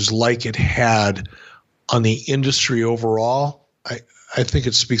matches like it had on the industry overall, I think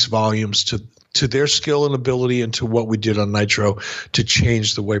it speaks volumes to their skill and ability, and to what we did on Nitro to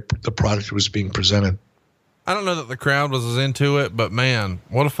change the way the product was being presented. I don't know that the crowd was as into it, but man,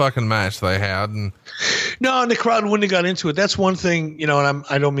 what a fucking match they had. And the crowd wouldn't have got into it. That's one thing, and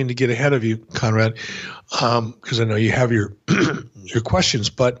I don't mean to get ahead of you, Conrad, because I know you have your your questions,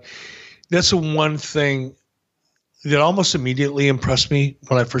 but that's the one thing that almost immediately impressed me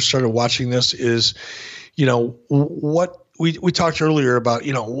when I first started watching this is, what we talked earlier about,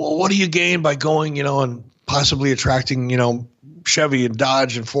 what do you gain by going, and possibly attracting, Chevy and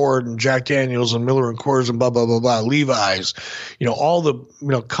Dodge and Ford and Jack Daniels and Miller and Coors and blah, blah, blah, blah, Levi's, all the,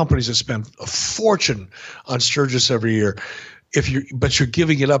 companies that spend a fortune on Sturgis every year. But you're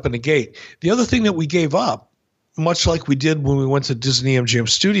giving it up in the gate. The other thing that we gave up, much like we did when we went to Disney MGM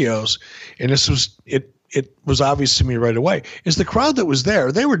Studios, and it was obvious to me right away, is the crowd that was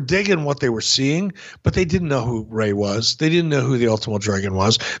there. They were digging what they were seeing, but they didn't know who Ray was. They didn't know who the Ultimate Dragon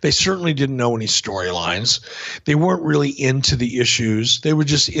was. They certainly didn't know any storylines. They weren't really into the issues. They were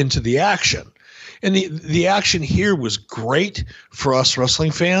just into the action. And the action here was great for us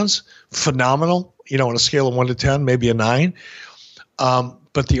wrestling fans. Phenomenal, on a scale of 1 to 10, maybe a 9.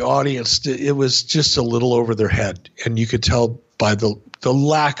 But the audience, it was just a little over their head. And you could tell by the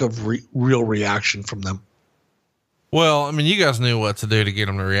lack of real reaction from them. Well, I mean, you guys knew what to do to get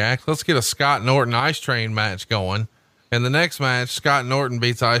them to react. Let's get a Scott Norton Ice Train match going. In the next match, Scott Norton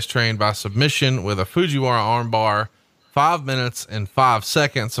beats Ice Train by submission with a Fujiwara armbar, 5 minutes and 5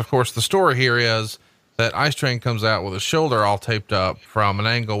 seconds. Of course, the story here is that Ice Train comes out with his shoulder all taped up from an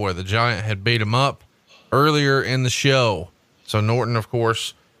angle where the Giant had beat him up earlier in the show. So Norton, of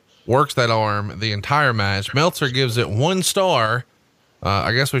course, works that arm the entire match. Meltzer gives it 1 star.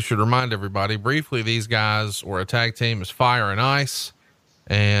 I guess we should remind everybody briefly, these guys were a tag team as Fire and Ice.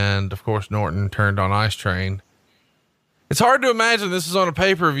 And of course, Norton turned on Ice Train. It's hard to imagine this is on a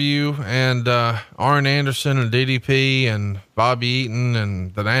pay-per-view and, Arn Anderson and DDP and Bobby Eaton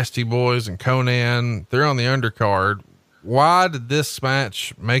and the Nasty Boys and Conan, they're on the undercard. Why did this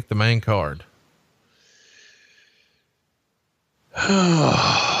match make the main card?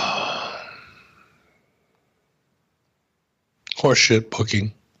 Horseshit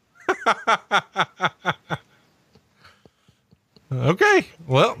booking. Okay.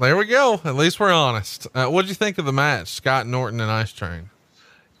 Well, there we go. At least we're honest. What'd you think of the match? Scott Norton and Ice Train.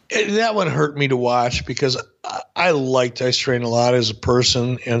 That one hurt me to watch because I liked Ice Train a lot as a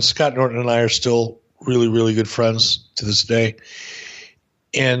person, and Scott Norton and I are still really, really good friends to this day.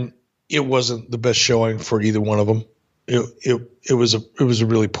 And it wasn't the best showing for either one of them. It was a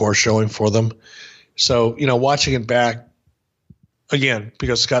really poor showing for them. So, watching it back again,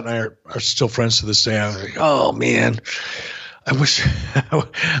 because Scott and I are still friends to this day, I was like, oh man, I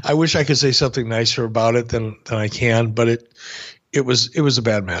wish I could say something nicer about it than I can, but it was a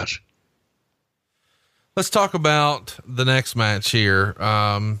bad match. Let's talk about the next match here.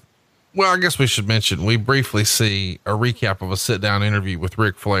 Well, I guess we should mention, we briefly see a recap of a sit down interview with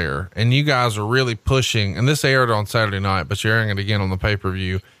Ric Flair, and you guys are really pushing, and this aired on Saturday night, but you're airing it again on the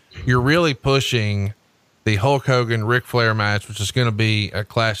pay-per-view. You're really pushing the Hulk Hogan Ric Flair match, which is going to be a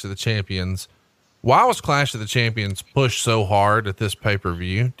Clash of the Champions. Why was Clash of the Champions pushed so hard at this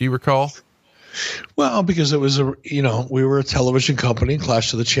pay-per-view? Do you recall? Well, because it was we were a television company.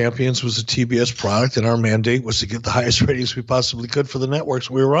 Clash of the Champions was a TBS product, and our mandate was to get the highest ratings we possibly could for the networks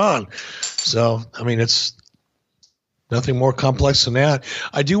we were on. So, I mean, it's nothing more complex than that.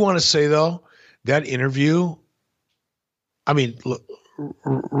 I do want to say though, that interview, I mean, look,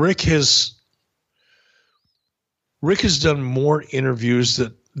 Rick has done more interviews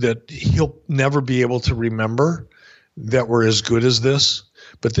that he'll never be able to remember that were as good as this.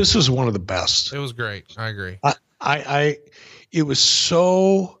 But this was one of the best. It was great. I agree. It was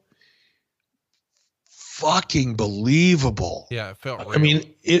so fucking believable. Yeah, it felt real.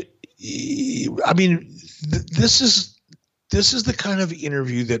 I mean, this is the kind of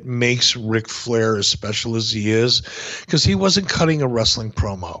interview that makes Ric Flair as special as he is, because he wasn't cutting a wrestling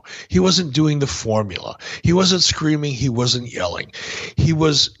promo. He wasn't doing the formula. He wasn't screaming. He wasn't yelling. He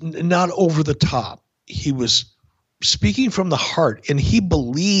was not over the top. He was speaking from the heart, and he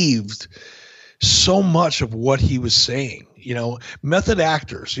believed so much of what he was saying. Method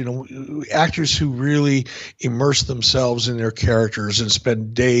actors, actors who really immerse themselves in their characters and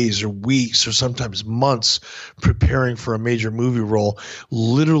spend days or weeks or sometimes months preparing for a major movie role,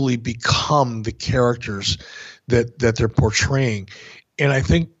 literally become the characters that they're portraying. And I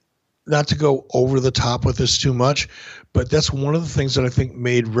think, not to go over the top with this too much, but that's one of the things that I think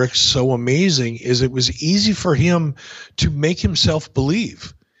made Rick so amazing, is it was easy for him to make himself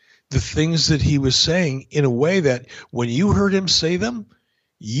believe the things that he was saying in a way that when you heard him say them,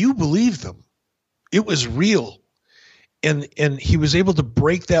 you believed them. It was real. And he was able to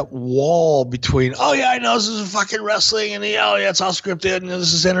break that wall between, oh yeah, I know this is fucking wrestling, and oh yeah, it's all scripted, and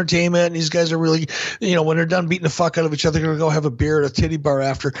this is entertainment, and these guys are really, when they're done beating the fuck out of each other, they're going to go have a beer at a titty bar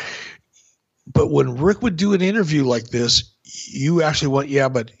after. But when Rick would do an interview like this, you actually went, yeah,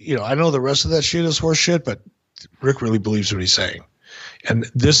 but I know the rest of that shit is horse shit, but Rick really believes what he's saying. And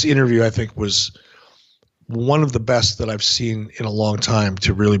this interview, I think, was one of the best that I've seen in a long time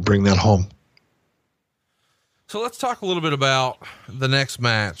to really bring that home. So let's talk a little bit about the next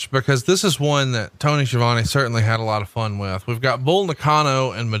match, because this is one that Tony Schiavone certainly had a lot of fun with. We've got Bull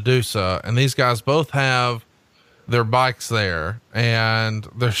Nakano and Medusa, and these guys both have their bikes there, and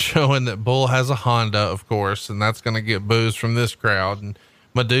they're showing that Bull has a Honda, of course, and that's going to get boos from this crowd. And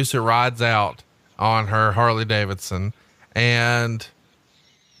Medusa rides out on her Harley Davidson. And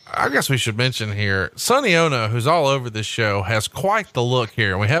I guess we should mention here, Sonny Ono, who's all over this show, has quite the look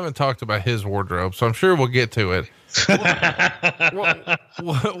here. We haven't talked about his wardrobe, so I'm sure we'll get to it.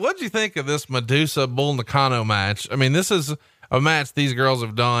 What'd you think of this Medusa Bull Nakano match? I mean, this is a match these girls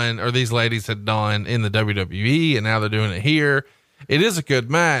have done, or these ladies had done in the WWE, and now they're doing it here. It is a good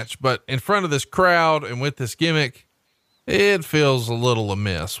match, but in front of this crowd and with this gimmick, it feels a little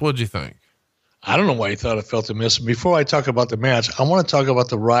amiss. What'd you think? I don't know why you thought it felt amiss. Before I talk about the match, I want to talk about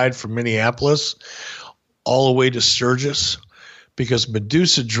the ride from Minneapolis all the way to Sturgis, because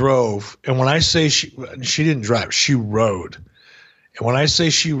Medusa drove. And when I say she didn't drive, she rode. And when I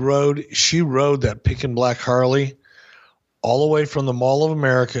say she rode that pink and black Harley all the way from the Mall of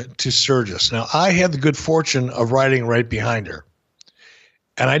America to Sturgis. Now, I had the good fortune of riding right behind her.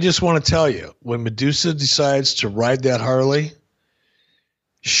 And I just want to tell you, when Medusa decides to ride that Harley,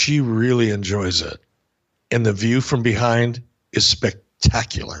 she really enjoys it. And the view from behind is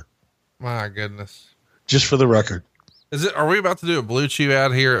spectacular. My goodness. Just for the record. Are we about to do a Blue Chew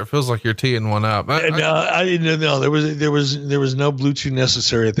out here? It feels like you're teeing one up. No, there was no Blue Chew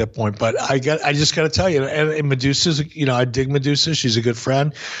necessary at that point, but I just got to tell you, and Medusa's, I dig Medusa. She's a good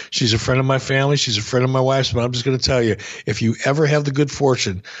friend. She's a friend of my family. She's a friend of my wife's, but I'm just going to tell you, if you ever have the good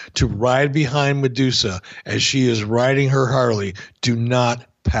fortune to ride behind Medusa as she is riding her Harley, do not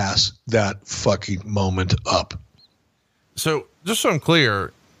pass that fucking moment up. So just so I'm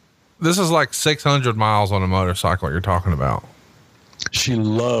clear, this is like 600 miles on a motorcycle you're talking about. She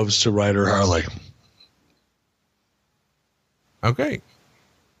loves to ride her Harley. Okay.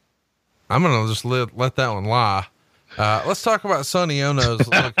 I'm going to just let that one lie. Let's talk about Sonny Ono's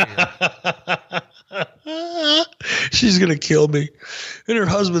look here. She's going to kill me. And her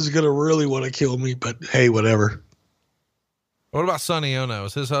husband's going to really want to kill me, but hey, whatever. What about Sonny Ono?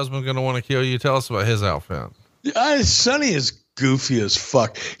 Is his husband going to want to kill you? Tell us about his outfit. Sonny is goofy as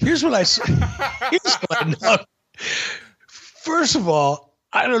fuck. Here's what I know. First of all,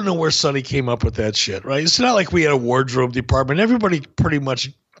 I don't know where Sonny came up with that shit, right? It's not like we had a wardrobe department. Everybody pretty much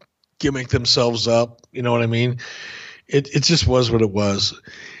gimmick themselves up. You know what I mean? It just was what it was.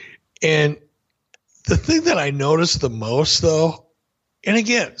 And the thing that I noticed the most, though, and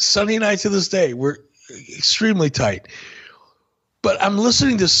again, Sonny and I to this day, we're extremely tight. But I'm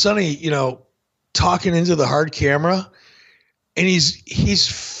listening to Sonny, talking into the hard camera, and he's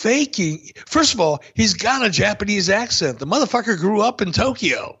faking. First of all, he's got a Japanese accent. The motherfucker grew up in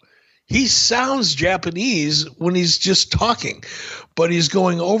Tokyo. He sounds Japanese when he's just talking, but he's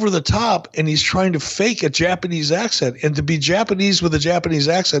going over the top and he's trying to fake a Japanese accent. And to be Japanese with a Japanese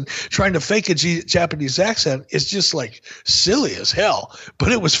accent, trying to fake a Japanese accent is just like silly as hell.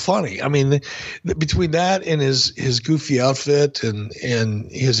 But it was funny. I mean, between that and his goofy outfit and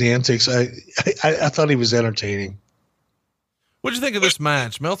his antics, I thought he was entertaining. What'd you think of this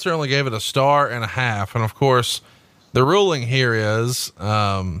match? Meltzer only gave it 1.5 stars. And of course, the ruling here is,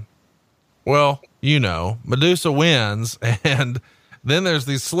 Medusa wins, and then there's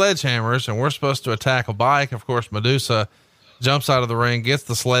these sledgehammers, and we're supposed to attack a bike. Of course, Medusa jumps out of the ring, gets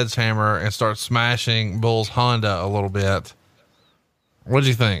the sledgehammer, and starts smashing Bull's Honda a little bit. What'd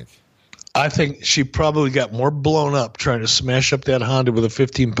you think? I think she probably got more blown up trying to smash up that Honda with a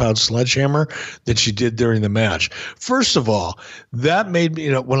 15-pound sledgehammer than she did during the match. First of all, that made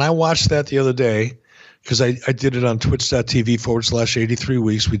me, when I watched that the other day, because I did it on twitch.tv/83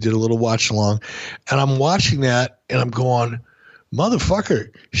 weeks. We did a little watch along, and I'm watching that and I'm going,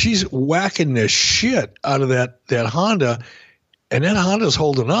 motherfucker, she's whacking the shit out of that Honda, and that Honda's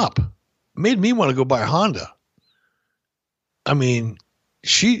holding up. Made me want to go buy a Honda. I mean,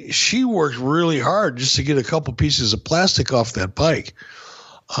 she worked really hard just to get a couple pieces of plastic off that bike.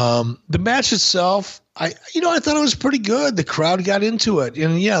 The match itself, I thought it was pretty good. The crowd got into it,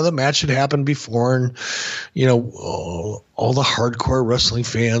 and the match had happened before, and all the hardcore wrestling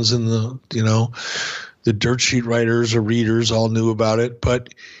fans and the dirt sheet writers or readers all knew about it.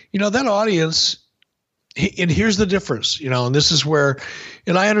 But that audience, and here's the difference, and this is where,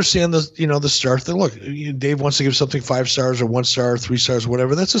 and I understand the start that, look, Dave wants to give something 5 stars or 1 star, 3 stars,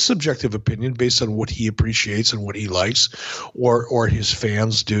 whatever. That's a subjective opinion based on what he appreciates and what he likes, or his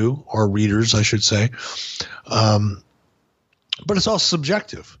fans do, or readers, I should say. But it's all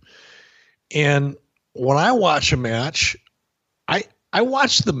subjective. And when I watch a match, I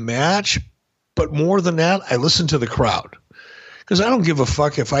watch the match, but more than that, I listen to the crowd. Because I don't give a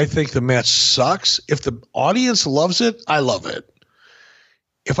fuck if I think the match sucks. If the audience loves it, I love it.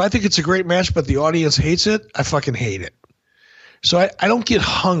 If I think it's a great match, but the audience hates it, I fucking hate it. So I don't get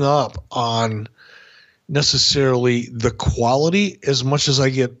hung up on necessarily the quality as much as I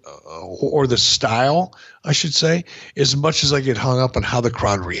get, or the style, I should say, as much as I get hung up on how the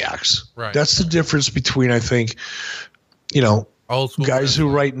crowd reacts. Right. That's the difference between, I think, Old school guys who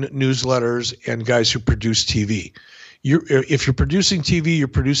write newsletters and guys who produce TV. If you're producing TV, you're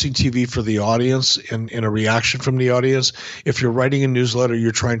producing TV for the audience and a reaction from the audience. If you're writing a newsletter,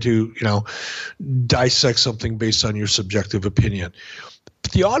 you're trying to, dissect something based on your subjective opinion.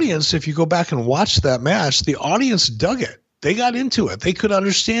 But the audience, if you go back and watch that match, the audience dug it. They got into it. They could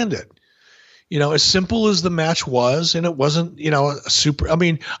understand it. As simple as the match was, and it wasn't, a super,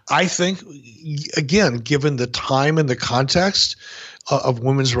 I think, again, given the time and the context of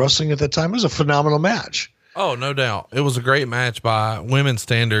women's wrestling at that time, it was a phenomenal match. Oh, no doubt. It was a great match by women's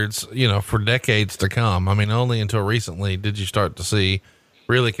standards, for decades to come. Only until recently did you start to see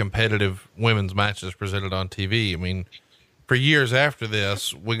really competitive women's matches presented on TV. For years after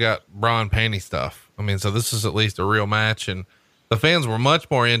this, we got bra and panty stuff. So this is at least a real match, and the fans were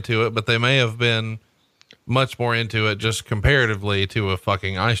much more into it, but they may have been much more into it just comparatively to a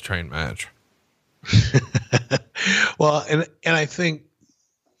fucking ice train match. Well, and I think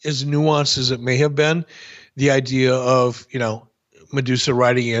as nuanced as it may have been, the idea of, Medusa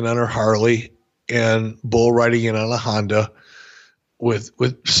riding in on her Harley and Bull riding in on a Honda with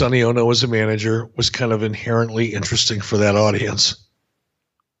Sonny Ono as a manager was kind of inherently interesting for that audience.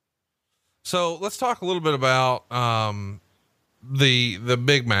 So let's talk a little bit about, the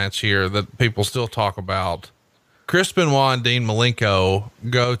big match here that people still talk about. Chris Benoit and Dean Malenko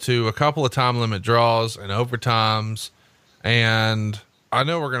go to a couple of time limit draws and overtimes. And I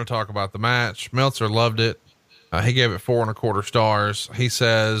know we're going to talk about the match. Meltzer loved it. He gave it 4.25 stars. He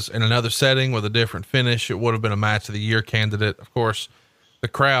says in another setting with a different finish, it would have been a match of the year candidate. Of course, the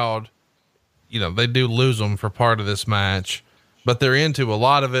crowd, they do lose them for part of this match, but they're into a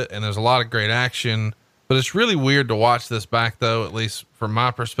lot of it. And there's a lot of great action, but it's really weird to watch this back though, at least from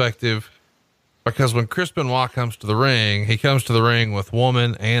my perspective, because when Chris Benoit comes to the ring, he comes to the ring with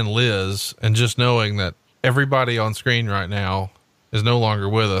Woman and Liz, and just knowing that everybody on screen right now is no longer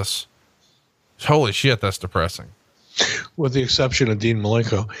with us. Holy shit, that's depressing. With the exception of Dean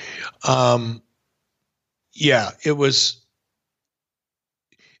Malenko. Yeah, it was.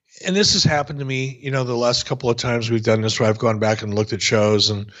 And this has happened to me, the last couple of times we've done this, where I've gone back and looked at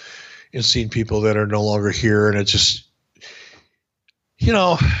shows and seen people that are no longer here. And it just,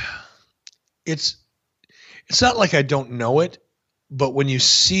 it's not like I don't know it, but when you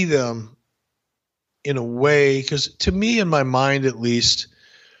see them in a way, because to me, in my mind at least,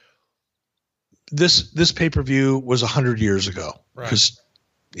 this pay-per-view was 100 years ago. Because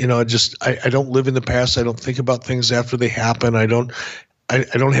I don't live in the past. I don't think about things after they happen. I don't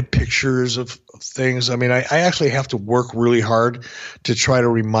have pictures of things. I mean, I actually have to work really hard to try to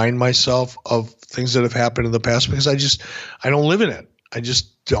remind myself of things that have happened in the past, because I don't live in it. I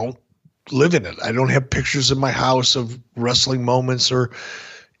just don't live in it. I don't have pictures in my house of wrestling moments or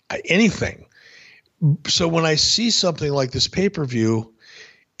anything. So when I see something like this pay-per-view,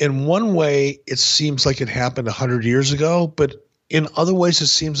 in one way, it seems like it happened 100 years ago, but in other ways, it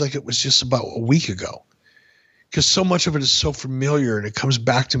seems like it was just about a week ago, because so much of it is so familiar and it comes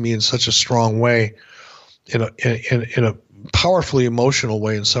back to me in such a strong way, in a powerfully emotional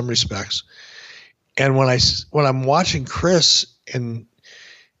way in some respects. And when I'm watching Chris and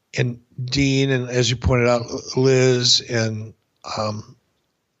Dean, and as you pointed out, Liz and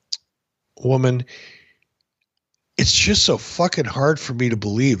Woman, it's just so fucking hard for me to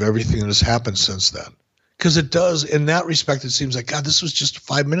believe everything that has happened since then. Because it does, in that respect, it seems like, God, this was just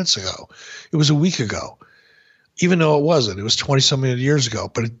 5 minutes ago. It was a week ago. Even though it wasn't. It was 20-something years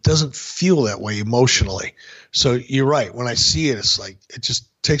ago. But it doesn't feel that way emotionally. So you're right. When I see it, it's like, it just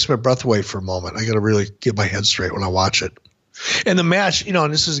takes my breath away for a moment. I got to really get my head straight when I watch it. And the match,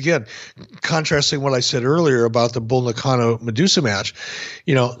 and this is, again, contrasting what I said earlier about the Bull Nakano Medusa match.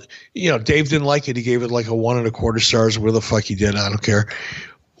 Dave didn't like it. He gave it like a 1.25 stars, where the fuck he did. I don't care.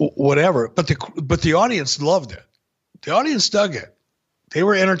 Whatever. But the audience loved it. The audience dug it. They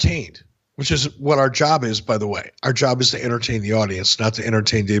were entertained, which is what our job is, by the way. Our job is to entertain the audience, not to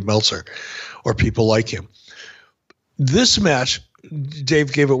entertain Dave Meltzer or people like him. This match,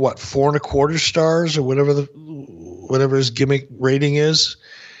 Dave gave it 4.25 stars or whatever his gimmick rating is.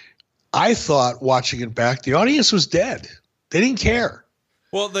 I thought, watching it back, the audience was dead. They didn't care.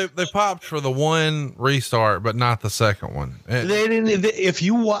 Well, they popped for the one restart, but not the second one. They didn't.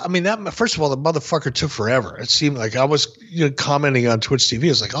 That, first of all, the motherfucker took forever. It seemed like I was commenting on Twitch TV.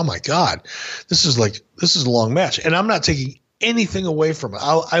 It's like, oh my God, this is a long match. And I'm not taking anything away from it.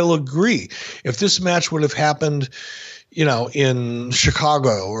 I'll agree. If this match would have happened, in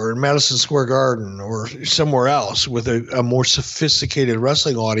Chicago or in Madison Square Garden or somewhere else with a more sophisticated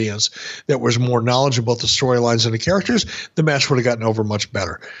wrestling audience that was more knowledgeable about the storylines and the characters, the match would have gotten over much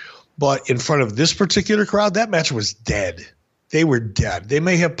better. But in front of this particular crowd, that match was dead. They were dead. They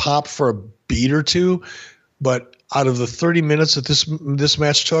may have popped for a beat or two, but out of the 30 minutes that this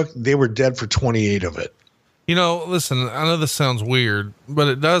match took, they were dead for 28 of it. Listen, I know this sounds weird, but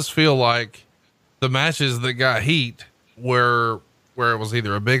it does feel like the matches that got heat where it was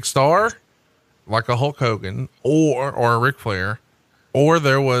either a big star like a Hulk Hogan or a Ric Flair, or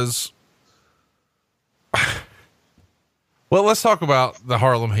there was, well, let's talk about the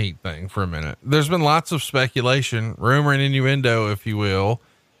Harlem Heat thing for a minute. There's been lots of speculation, rumor and innuendo, if you will,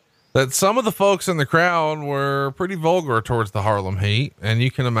 that some of the folks in the crowd were pretty vulgar towards the Harlem Heat. And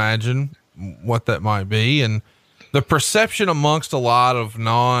you can imagine what that might be. And the perception amongst a lot of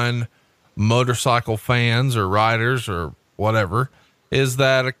non-motorcycle fans or riders or whatever is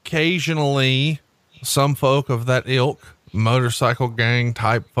that occasionally some folk of that ilk, motorcycle gang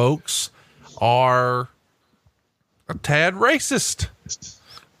type folks, are a tad racist.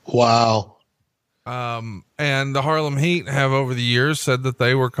 Wow. And the Harlem Heat have over the years said that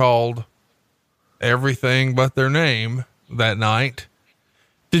they were called everything but their name that night.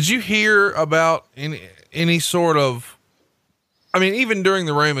 Did you hear about any sort of, even during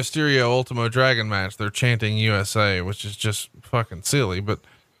the Rey Mysterio Ultimo Dragon match, they're chanting USA, which is just fucking silly, but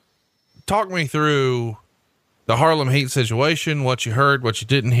talk me through the Harlem Heat situation, what you heard, what you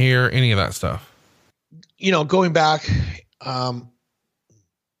didn't hear, any of that stuff. going back,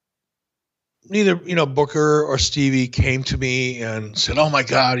 neither, Booker or Stevie came to me and said, "Oh my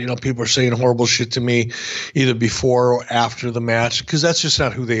God, people are saying horrible shit to me either before or after the match," because that's just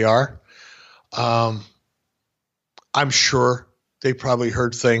not who they are. I'm sure they probably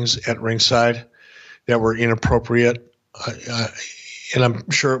heard things at ringside that were inappropriate. And I'm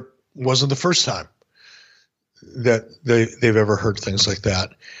sure it wasn't the first time that they've ever heard things like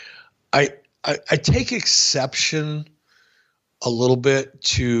that. I take exception a little bit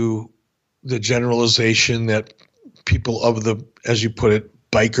to the generalization that people of the, as you put it,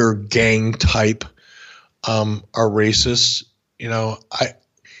 biker gang type are racist.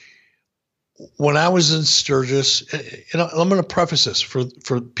 When I was in Sturgis, and I'm going to preface this for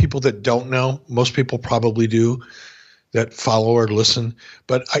people that don't know, most people probably do that follow or listen,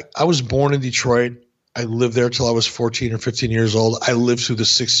 but I was born in Detroit. I lived there till I was 14 or 15 years old. I lived through the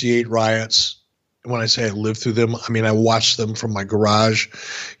 68 riots. When I say I lived through them, I mean I watched them from my garage,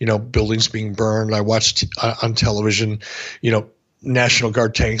 buildings being burned. I watched on television, National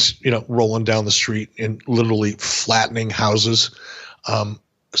Guard tanks, rolling down the street and literally flattening houses.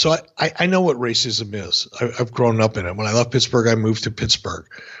 So I know what racism is. I've grown up in it. When I left Pittsburgh, I moved to Pittsburgh.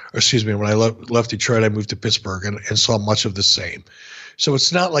 Or excuse me, when I left Detroit, I moved to Pittsburgh and saw much of the same. So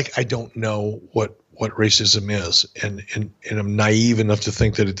it's not like I don't know what racism is, and I'm naive enough to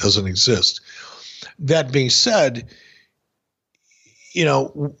think that it doesn't exist. That being said,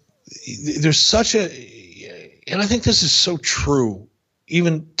 there's such a, and I think this is so true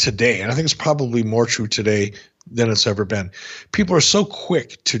even today, and I think it's probably more true today than it's ever been. People are so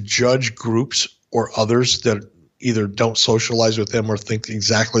quick to judge groups or others that either don't socialize with them or think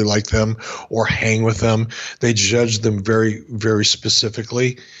exactly like them or hang with them. They judge them very, very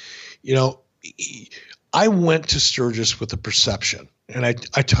specifically. I went to Sturgis with a perception, and I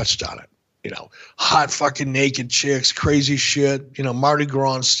touched on it. Hot fucking naked chicks, crazy shit, Mardi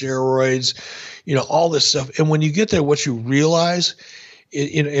Gras on steroids, all this stuff. And when you get there, what you realize,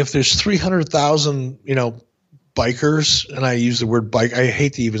 if there's 300,000, bikers, and I use the word bike, I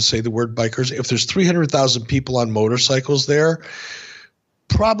hate to even say the word bikers. If there's 300,000 people on motorcycles there,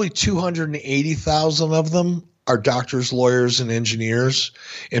 probably 280,000 of them are doctors, lawyers, and engineers,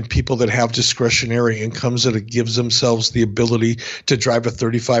 and people that have discretionary incomes that it gives themselves the ability to drive a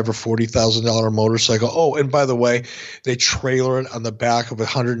 $35,000 or $40,000 motorcycle. Oh, and by the way, they trailer it on the back of a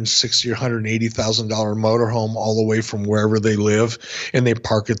 $160,000 or $180,000 motorhome all the way from wherever they live, and they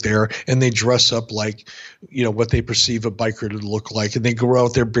park it there, and they dress up like, what they perceive a biker to look like, and they grow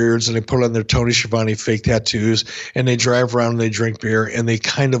out their beards, and they put on their Tony Schiavone fake tattoos, and they drive around and they drink beer, and they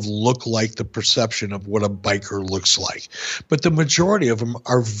kind of look like the perception of what a biker looks like. But the majority of them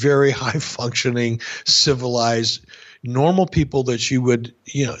are very high functioning, civilized, normal people that you would,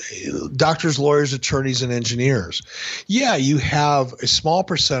 doctors, lawyers, attorneys, and engineers. Yeah, you have a small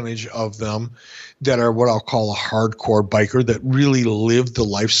percentage of them that are what I'll call a hardcore biker that really live the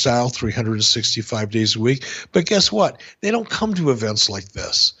lifestyle 365 days a week. But guess what? They don't come to events like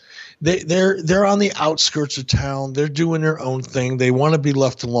this. They're on the outskirts of town. They're doing their own thing. They want to be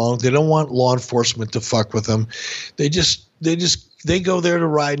left alone. They don't want law enforcement to fuck with them. They go there to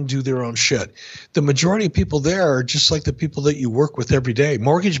ride and do their own shit. The majority of people there are just like the people that you work with every day,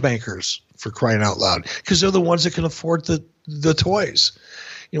 mortgage bankers, for crying out loud, because they're the ones that can afford the toys.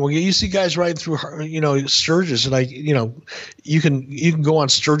 When you see guys riding through, Sturgis, and you can go on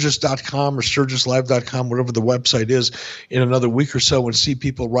Sturgis.com or SturgisLive.com, whatever the website is, in another week or so and see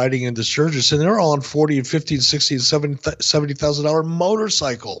people riding into Sturgis, and they're all on $40,000 and $50,000 and $70,000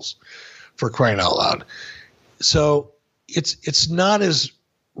 motorcycles, for crying out loud. So it's not as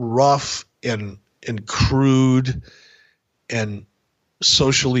rough and crude and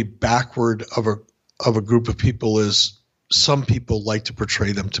socially backward of a group of people as some people like to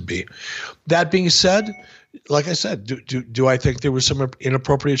portray them to be. That being said, like I said, do I think there was some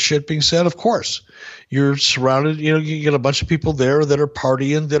inappropriate shit being said? Of course. You're surrounded, you get a bunch of people there that are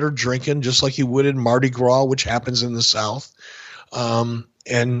partying, that are drinking, just like you would in Mardi Gras, which happens in the South. And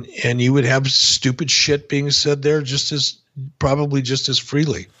you would have stupid shit being said there probably just as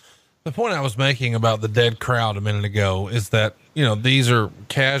freely. The point I was making about the dead crowd a minute ago is that, these are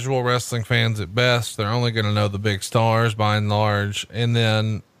casual wrestling fans at best. They're only going to know the big stars by and large. And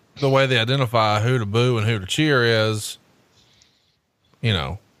then the way they identify who to boo and who to cheer is,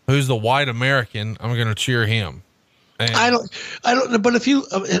 who's the white American, I'm going to cheer him. And I don't know, but if you,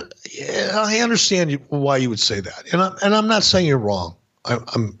 I understand why you would say that. And I'm not saying you're wrong.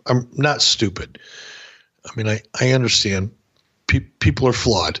 I'm not stupid. I mean, I understand people are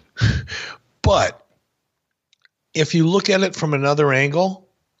flawed, but if you look at it from another angle,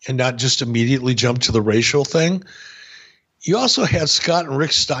 and not just immediately jump to the racial thing. You also had Scott and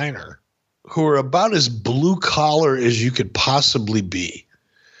Rick Steiner, who are about as blue collar as you could possibly be,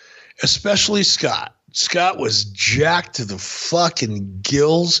 especially Scott. Scott was jacked to the fucking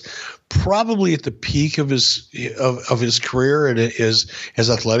gills, probably at the peak of his career and his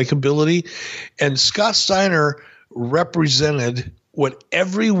athletic ability. And Scott Steiner represented what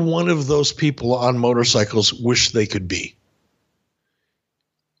every one of those people on motorcycles wish they could be.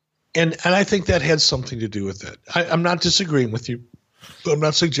 And I think that had something to do with it. I'm not disagreeing with you. I'm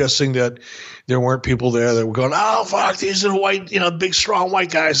not suggesting that there weren't people there that were going, oh, fuck, these are white, big, strong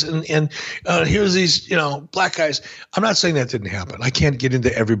white guys. And here's these, black guys. I'm not saying that didn't happen. I can't get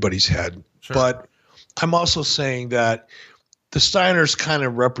into everybody's head. Sure. But I'm also saying that the Steiners kind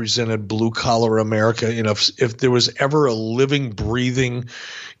of represented blue collar America. If there was ever a living, breathing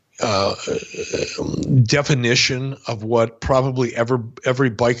definition of what probably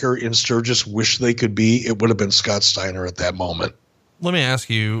every biker in Sturgis wished they could be, it would have been Scott Steiner at that moment. Let me ask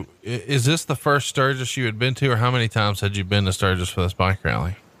you, is this the first Sturgis you had been to, or how many times had you been to Sturgis for this bike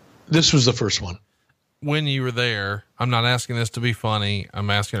rally? This was the first one. When you were there, I'm not asking this to be funny. I'm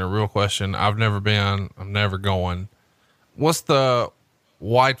asking a real question. I've never been, I'm never going. What's the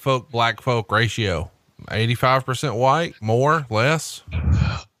white folk, black folk ratio? 85% white, more, less?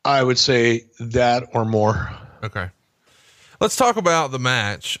 I would say that or more. Okay. Let's talk about the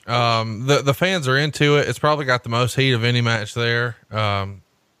match. The fans are into it. It's probably got the most heat of any match there.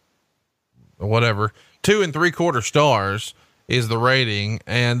 Whatever. 2 3/4 stars is the rating.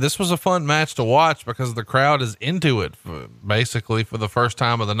 And this was a fun match to watch because the crowd is into it basically for the first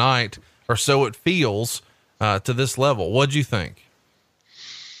time of the night, or so it feels, to this level. What'd you think?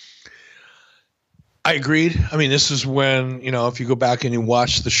 I agreed. I mean, this is when, if you go back and you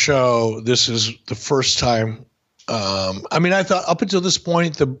watch the show, this is the first time. I thought up until this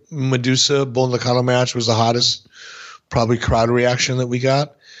point, the Medusa Bull Nakano match was the hottest, probably crowd reaction that we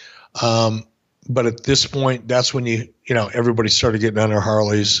got. But at this point, that's when everybody started getting on their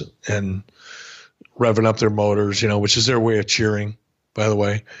Harleys and revving up their motors, which is their way of cheering, by the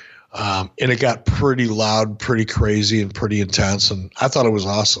way. And it got pretty loud, pretty crazy, and pretty intense. And I thought it was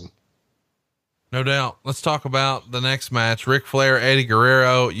awesome. No doubt. Let's talk about the next match. Ric Flair, Eddie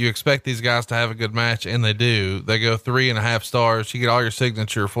Guerrero. You expect these guys to have a good match, and they do. They go 3.5 stars. You get all your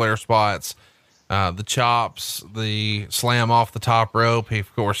signature Flair spots, the chops, the slam off the top rope. He,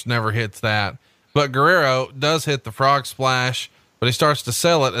 of course, never hits that. But Guerrero does hit the frog splash, but he starts to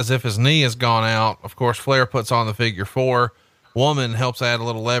sell it as if his knee has gone out. Of course, Flair puts on the figure 4. Woman helps add a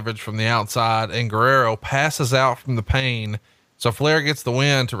little leverage from the outside, and Guerrero passes out from the pain. So Flair gets the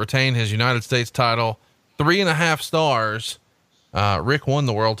win to retain his United States title. 3.5 stars. Rick won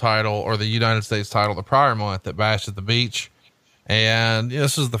the world title, or the United States title, the prior month at Bash at the Beach. And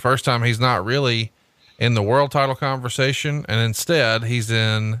this is the first time he's not really in the world title conversation. And instead he's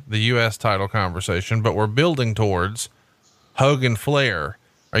in the U.S. title conversation, but we're building towards Hogan Flair.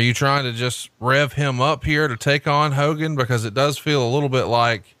 Are you trying to just rev him up here to take on Hogan? Because it does feel a little bit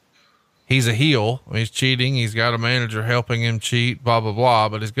like he's a heel. He's cheating. He's got a manager helping him cheat, blah, blah, blah,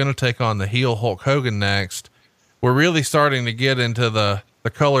 but he's going to take on the heel Hulk Hogan next. We're really starting to get into the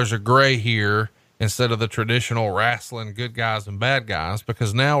colors of gray here instead of the traditional wrestling good guys and bad guys,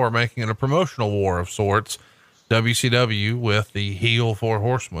 because now we're making it a promotional war of sorts. WCW with the heel 4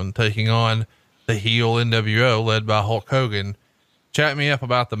 Horsemen taking on the heel NWO led by Hulk Hogan. Chat me up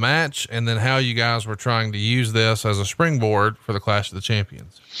about the match and then how you guys were trying to use this as a springboard for the Clash of the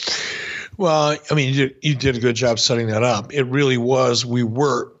Champions. Well, I mean, you did a good job setting that up. It really was. We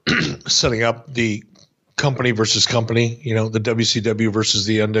were setting up the company versus company, the WCW versus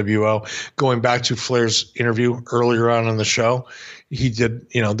the NWO. Going back to Flair's interview earlier on in the show, he did,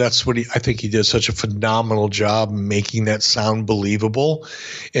 that's what I think he did such a phenomenal job making that sound believable.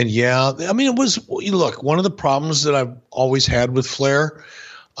 And yeah, I mean, it was, look, one of the problems that I've always had with Flair,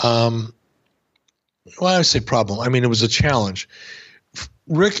 well, I say problem. I mean, it was a challenge.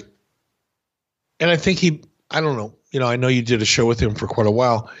 Rick, and I think I don't know, I know you did a show with him for quite a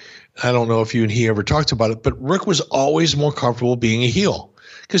while. I don't know if you and he ever talked about it, but Rick was always more comfortable being a heel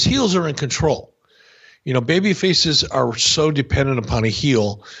because heels are in control. Baby faces are so dependent upon a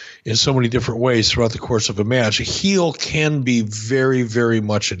heel in so many different ways throughout the course of a match. A heel can be very, very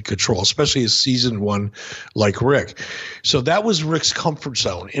much in control, especially a seasoned one like Rick. So that was Rick's comfort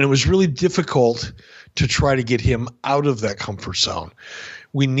zone, and it was really difficult to try to get him out of that comfort zone.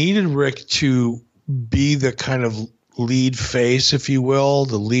 We needed Rick to be the kind of lead face, if you will,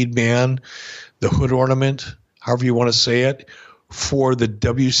 the lead man, the hood ornament, however you want to say it, for the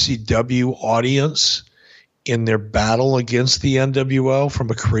WCW audience in their battle against the NWO from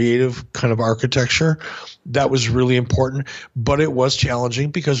a creative kind of architecture. That was really important, but it was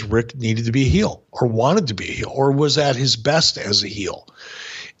challenging because Rick needed to be a heel or wanted to be a heel or was at his best as a heel.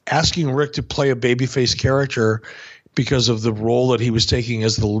 Asking Rick to play a babyface character because of the role that he was taking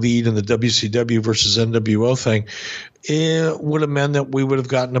as the lead in the WCW versus NWO thing, it would have meant that we would have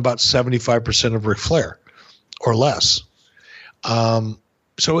gotten about 75% of Ric Flair or less.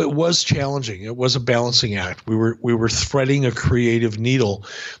 So it was challenging. It was a balancing act. We were threading a creative needle,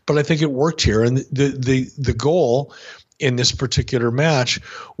 but I think it worked here. And the goal in this particular match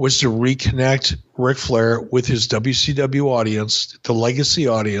was to reconnect Ric Flair with his WCW audience, the legacy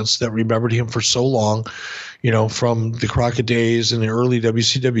audience that remembered him for so long, from the Crockett days and the early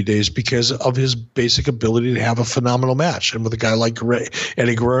WCW days, because of his basic ability to have a phenomenal match. And with a guy like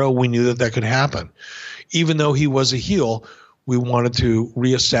Eddie Guerrero, we knew that could happen. Even though he was a heel, we wanted to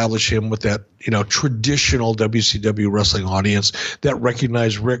reestablish him with that, traditional WCW wrestling audience that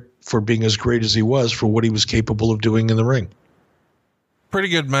recognized Rick for being as great as he was for what he was capable of doing in the ring. Pretty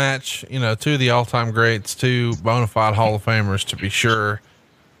good match, two of the all-time greats, two bona fide Hall of Famers to be sure.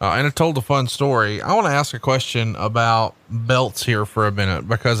 And it told a fun story. I want to ask a question about belts here for a minute,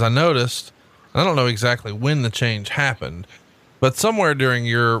 because I noticed, I don't know exactly when the change happened, but somewhere during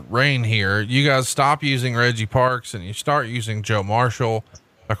your reign here, you guys stop using Reggie Parks and you start using Joe Marshall.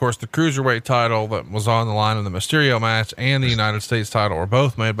 Of course, the Cruiserweight title that was on the line in the Mysterio match and the United States title were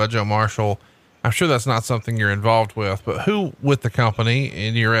both made by Joe Marshall. I'm sure that's not something you're involved with, but who with the company,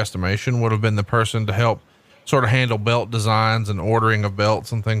 in your estimation, would have been the person to help sort of handle belt designs and ordering of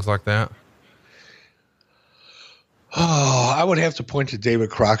belts and things like that? Oh, I would have to point to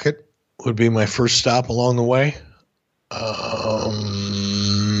David Crockett, would be my first stop along the way.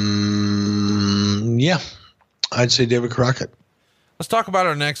 Yeah, I'd say David Crockett. Let's talk about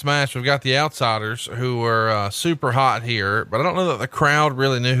our next match. We've got the Outsiders, who were super hot here, but I don't know that the crowd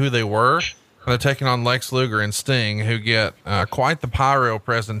really knew who they were. They're taking on Lex Luger and Sting, who get quite the pyro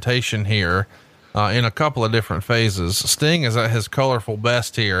presentation here in a couple of different phases. Sting is at his colorful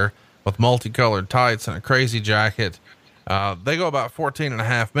best here with multicolored tights and a crazy jacket. They go about 14 and a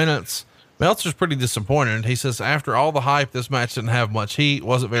half minutes. Meltzer's pretty disappointed. He says, after all the hype, this match didn't have much heat,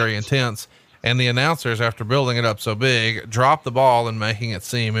 wasn't very intense. And the announcers, after building it up so big, dropped the ball in making it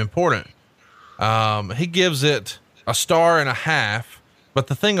seem important. He gives it a star and a half. But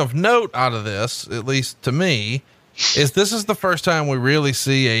the thing of note out of this, at least to me, is this is the first time we really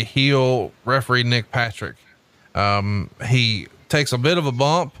see a heel referee, Nick Patrick. He takes a bit of a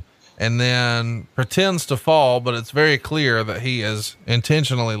bump and then pretends to fall, but it's very clear that he is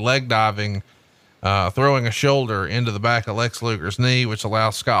intentionally leg diving, throwing a shoulder into the back of Lex Luger's knee, which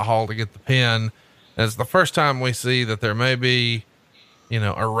allows Scott Hall to get the pin. And it's the first time we see that there may be,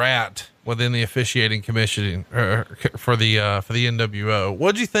 a rat within the officiating commission for the NWO.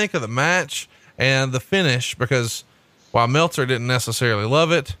 What'd you think of the match and the finish? Because while Meltzer didn't necessarily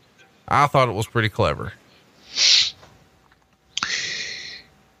love it, I thought it was pretty clever.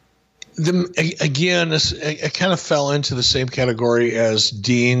 Again, it kind of fell into the same category as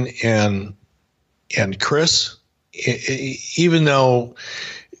Dean and Chris, even though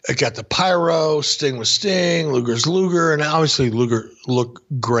it got the pyro, Sting was Sting, Luger's Luger, and obviously Luger looked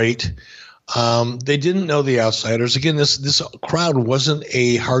great. They didn't know the Outsiders. Again, this crowd wasn't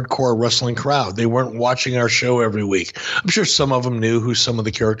a hardcore wrestling crowd. They weren't watching our show every week. I'm sure some of them knew who some of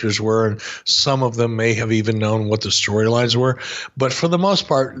the characters were, and some of them may have even known what the storylines were. But for the most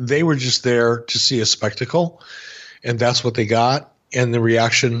part, they were just there to see a spectacle, and that's what they got. And the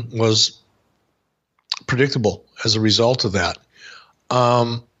reaction was predictable as a result of that.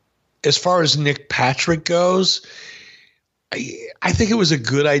 As far as Nick Patrick goes, I think it was a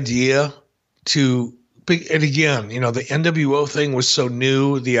good idea to, and again, the NWO thing was so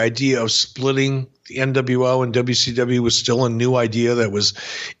new. The idea of splitting the NWO and WCW was still a new idea that was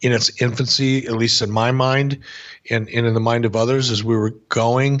in its infancy, at least in my mind and in the mind of others as we were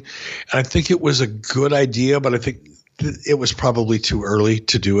going. And I think it was a good idea, but I think it was probably too early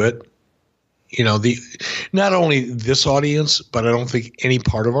to do it. Not only this audience, but I don't think any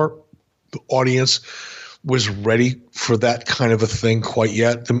part of our audience was ready for that kind of a thing quite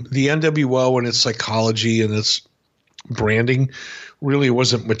yet. The NWO and its psychology and its branding really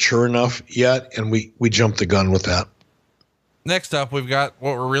wasn't mature enough yet, and we jumped the gun with that. Next up, we've got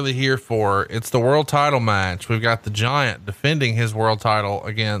what we're really here for. It's the world title match. We've got the Giant defending his world title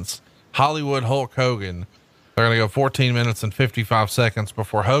against Hollywood Hulk Hogan. They're going to go 14 minutes and 55 seconds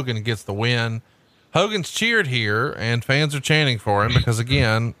before Hogan gets the win. Hogan's cheered here and fans are chanting for him because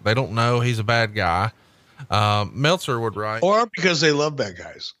again, they don't know he's a bad guy. Meltzer would write, or because they love bad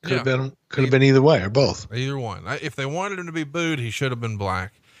guys. Could have been either way or both. Either one. If they wanted him to be booed, he should have been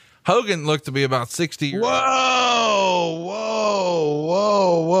black. Hogan looked to be about 60 years old.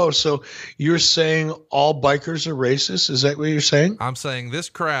 Whoa. So you're saying all bikers are racist? Is that what you're saying? I'm saying this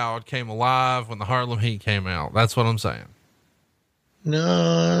crowd came alive when the Harlem Heat came out. That's what I'm saying.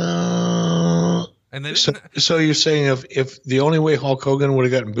 No. And they so you're saying if the only way Hulk Hogan would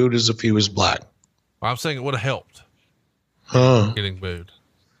have gotten booed is if he was black? Well, I'm saying it would have helped getting booed.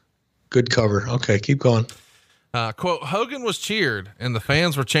 Good cover. Okay, keep going. Quote, Hogan was cheered and the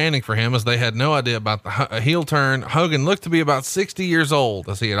fans were chanting for him as they had no idea about the heel turn. Hogan looked to be about 60 years old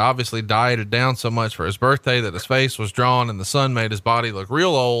as he had obviously dieted down so much for his birthday that his face was drawn and the sun made his body look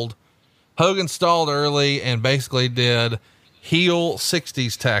real old. Hogan stalled early and basically did heel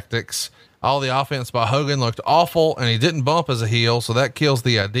 60s tactics. All the offense by Hogan looked awful and he didn't bump as a heel. So that kills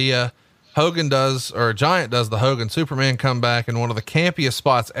the idea. Giant does the Hogan Superman comeback in one of the campiest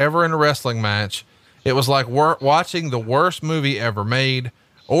spots ever in a wrestling match. It was like watching the worst movie ever made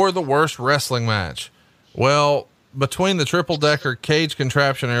or the worst wrestling match. Well, between the triple decker cage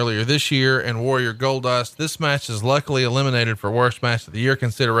contraption earlier this year and Warrior Goldust, this match is luckily eliminated for worst match of the year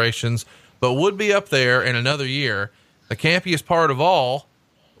considerations, but would be up there in another year. The campiest part of all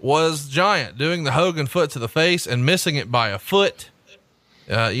was Giant doing the Hogan foot to the face and missing it by a foot.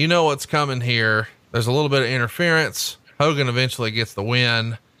 You know what's coming here. There's a little bit of interference. Hogan eventually gets the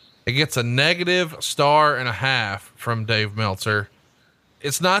win. It gets a -1.5 stars from Dave Meltzer.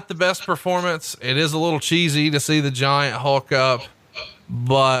 It's not the best performance. It is a little cheesy to see the Giant Hulk up,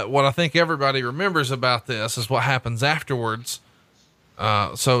 but what I think everybody remembers about this is what happens afterwards.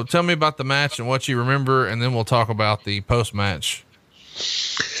 So tell me about the match and what you remember, and then we'll talk about the post-match.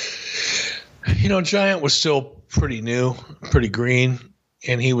 Giant was still pretty new, pretty green,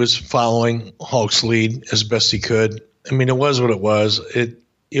 and he was following Hulk's lead as best he could. I mean, it was what it was.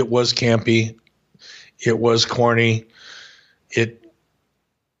 It was campy. It was corny. It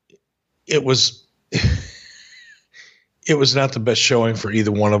was, it was not the best showing for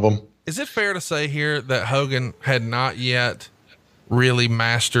either one of them. Is it fair to say here that Hogan had not yet really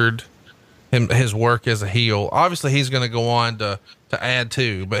mastered his work as a heel? Obviously he's going to go on to add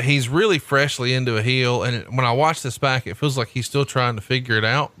to, but he's really freshly into a heel. And when I watch this back, it feels like he's still trying to figure it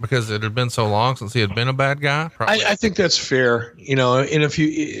out because it had been so long since he had been a bad guy. I think that's fair, and I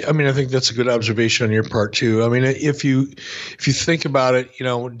think that's a good observation on your part too. I mean, if you think about it,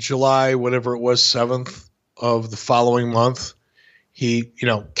 July, whatever it was, 7th of the following month, he,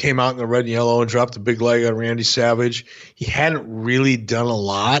 came out in the red and yellow and dropped a big leg on Randy Savage. He hadn't really done a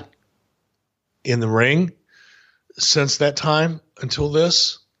lot in the ring since that time until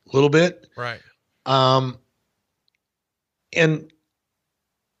this, a little bit. Right. And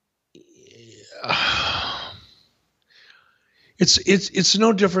it's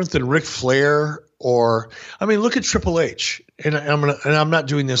no different than Ric Flair look at Triple H, and I'm not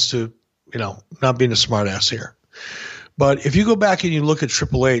doing this to, not being a smart ass here, but if you go back and you look at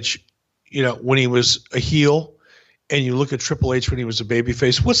Triple H, when he was a heel and you look at Triple H when he was a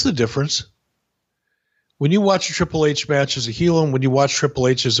babyface, what's the difference? When you watch a Triple H match as a heel and when you watch Triple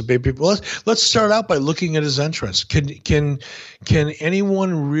H as a baby, let's start out by looking at his entrance. Can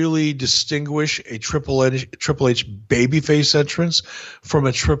anyone really distinguish a Triple H babyface entrance from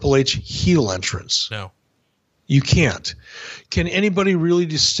a Triple H heel entrance? No. You can't. Can anybody really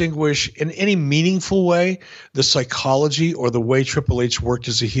distinguish in any meaningful way the psychology or the way Triple H worked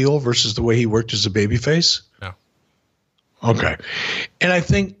as a heel versus the way he worked as a babyface? No. Okay. And I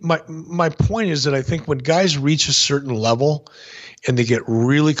think my point is that I think when guys reach a certain level and they get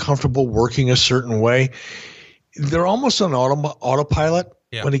really comfortable working a certain way, they're almost on autopilot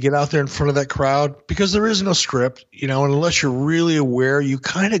when they get out there in front of that crowd, because there is no script, and unless you're really aware, you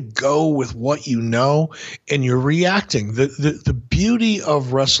kind of go with what you know and you're reacting. The beauty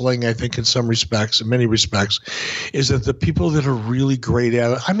of wrestling, I think, in many respects, is that the people that are really great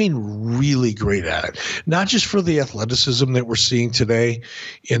at it, I mean, really great at it, not just for the athleticism that we're seeing today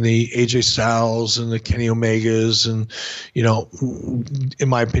in the AJ Styles and the Kenny Omegas and, in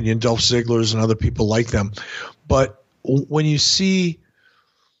my opinion, Dolph Ziggler's and other people like them. But when you see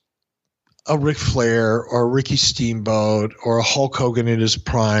a Ric Flair or a Ricky Steamboat or a Hulk Hogan in his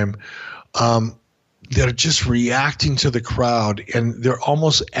prime, they're just reacting to the crowd and they're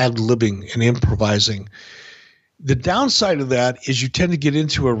almost ad-libbing and improvising. The downside of that is you tend to get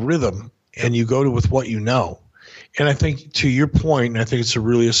into a rhythm and you go with what you know. And I think, to your point, and I think it's a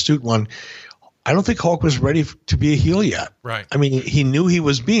really astute one, I don't think Hulk was ready to be a heel yet. Right. I mean, he knew he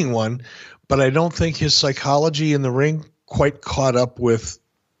was being one, but I don't think his psychology in the ring quite caught up with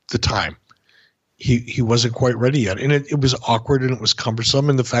the time. he wasn't quite ready yet. And it was awkward and it was cumbersome.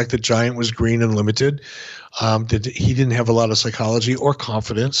 And the fact that Giant was green and limited, that he didn't have a lot of psychology or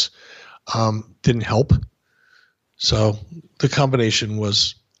confidence, didn't help. So the combination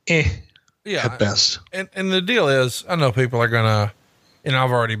was at best. And the deal is, I know people are going to, and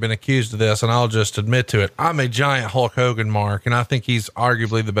I've already been accused of this, and I'll just admit to it. I'm a giant Hulk Hogan mark, and I think he's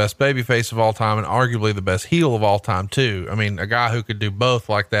arguably the best babyface of all time and arguably the best heel of all time too. I mean, a guy who could do both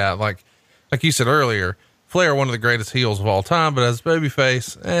like that. Like you said earlier, Flair, one of the greatest heels of all time, but as a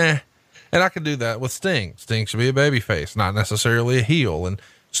babyface, and I could do that with Sting. Sting should be a babyface, not necessarily a heel. And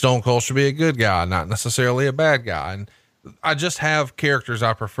Stone Cold should be a good guy, not necessarily a bad guy. And I just have characters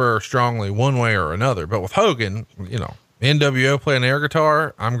I prefer strongly one way or another. But with Hogan, you know, NWO playing air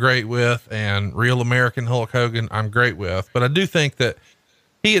guitar, I'm great with, and real American Hulk Hogan, I'm great with. But I do think that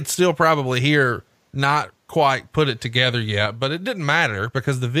he had still probably here not quite put it together yet, but it didn't matter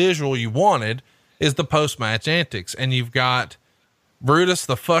because the visual you wanted is the post-match antics. And you've got Brutus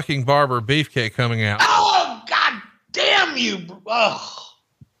the fucking Barber Beefcake coming out. Oh, God damn you. Oh.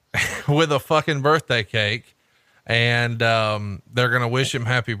 With a fucking birthday cake. And they're going to wish him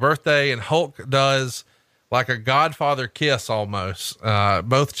happy birthday. And Hulk does like a Godfather kiss almost,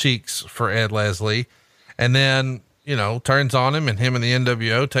 both cheeks for Ed Leslie. And then, you know, turns on him, and him and the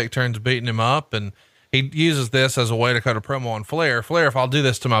NWO take turns beating him up. And he uses this as a way to cut a promo on Flair. Flair, if I'll do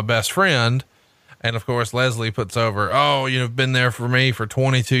this to my best friend. And of course, Leslie puts over, oh, you've been there for me for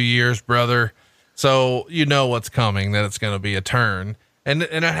 22 years, brother. So you know what's coming, that it's going to be a turn. And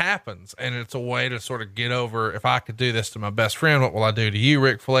it happens. And it's a way to sort of get over, if I could do this to my best friend, what will I do to you,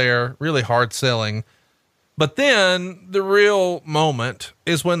 Ric Flair? Really hard selling. But then the real moment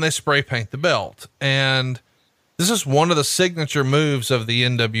is when they spray paint the belt. And this is one of the signature moves of the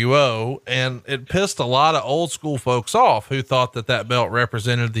NWO. And it pissed a lot of old school folks off who thought that that belt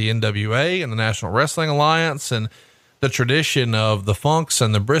represented the NWA and the National Wrestling Alliance and the tradition of the Funks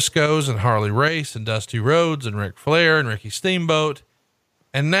and the Briscoes and Harley Race and Dusty Rhodes and Ric Flair and Ricky Steamboat.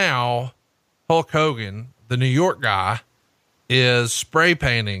 And now Hulk Hogan, the New York guy, is spray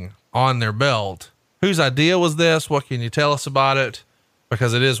painting on their belt. Whose idea was this? What can you tell us about it?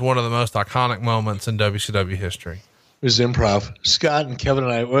 Because it is one of the most iconic moments in WCW history. It was improv. Scott and Kevin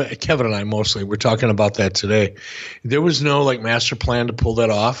and I mostly, we're talking about that today. There was no like master plan to pull that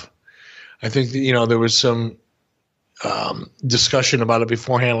off. I think that, you know, there was some discussion about it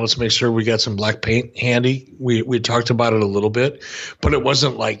beforehand. Let's make sure we got some black paint handy. We talked about it a little bit, but it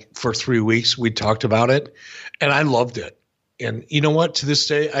wasn't like for 3 weeks we talked about it, and I loved it. And you know what? To this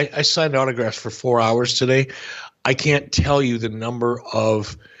day, I signed autographs for 4 hours today. I can't tell you the number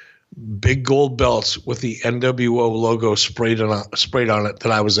of big gold belts with the NWO logo sprayed on it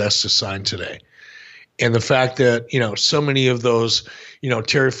that I was asked to sign today. And the fact that, you know, so many of those, you know,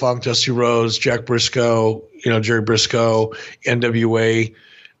 Terry Funk, Dusty Rhodes, Jack Briscoe, you know, Jerry Briscoe, NWA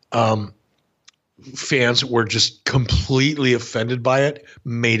fans were just completely offended by it,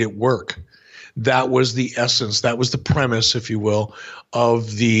 made it work. That was the essence. That was the premise, if you will,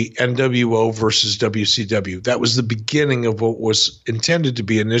 of the NWO versus WCW. That was the beginning of what was intended to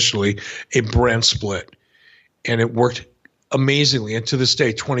be initially a brand split. And it worked amazingly. And to this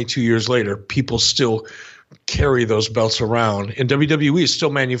day, 22 years later, people still carry those belts around. And WWE is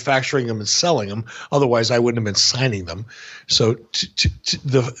still manufacturing them and selling them. Otherwise, I wouldn't have been signing them. So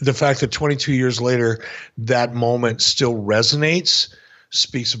the fact that 22 years later, that moment still resonates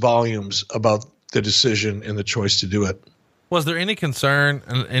speaks volumes about the decision and the choice to do it. Was there any concern,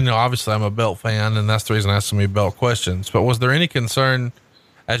 and you know, obviously I'm a belt fan and that's the reason I asked so many belt questions, but was there any concern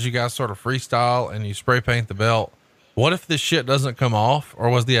as you guys sort of freestyle and you spray paint the belt? What if this shit doesn't come off? Or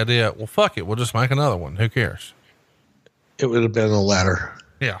was the idea, well, fuck it, we'll just make another one. Who cares? It would have been the latter.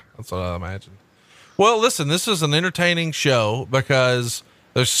 Yeah, that's what I imagined. Well, listen, this is an entertaining show because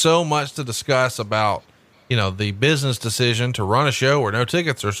there's so much to discuss about, you know, the business decision to run a show where no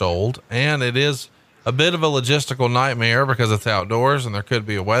tickets are sold. And it is a bit of a logistical nightmare because it's outdoors and there could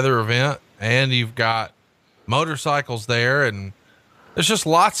be a weather event and you've got motorcycles there. And there's just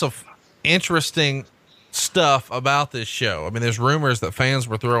lots of interesting stuff about this show. I mean, there's rumors that fans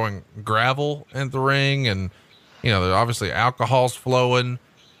were throwing gravel in the ring and, you know, there's obviously alcohol's flowing.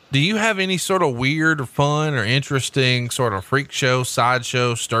 Do you have any sort of weird or fun or interesting sort of freak show,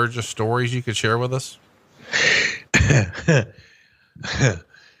 sideshow, Sturgis stories you could share with us?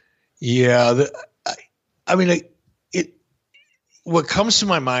 Yeah. I mean, what comes to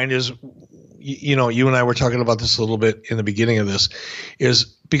my mind is you know, you and I were talking about this a little bit in the beginning of this, is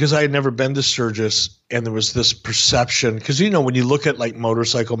because I had never been to Sturgis, and there was this perception, because, you know, when you look at like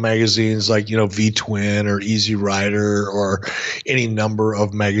motorcycle magazines like, you know, V-Twin or Easy Rider or any number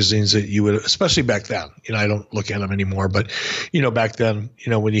of magazines that you would, especially back then, you know, I don't look at them anymore, but, you know, back then, you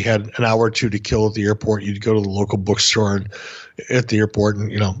know, when you had an hour or two to kill at the airport, you'd go to the local bookstore and, at the airport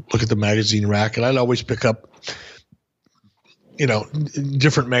and, you know, look at the magazine rack, and I'd always pick up, you know,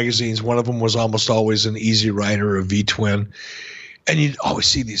 different magazines. One of them was almost always an Easy Rider or a V-Twin. And you'd always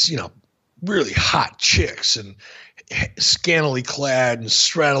see these, you know, really hot chicks and scantily clad and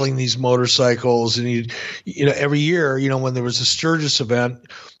straddling these motorcycles. And you know, every year, you know, when there was a Sturgis event,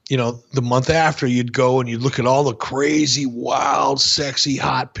 you know, the month after, you'd go and you'd look at all the crazy, wild, sexy,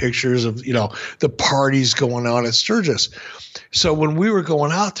 hot pictures of, you know, the parties going on at Sturgis. So when we were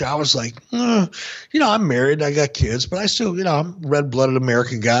going out there, I was like, you know, I'm married, I got kids, but I still, you know, I'm a red-blooded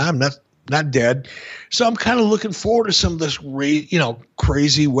American guy. I'm not dead. So I'm kind of looking forward to some of this, you know,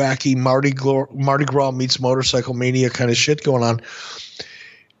 crazy, wacky Mardi Gras meets motorcycle mania kind of shit going on.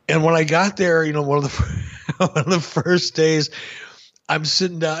 And when I got there, you know, one of the first days, I'm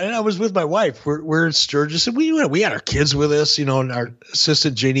sitting down, and I was with my wife. We're at Sturgis, and we had our kids with us, you know, and our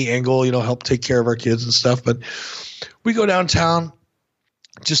assistant Janie Engel, you know, helped take care of our kids and stuff. But we go downtown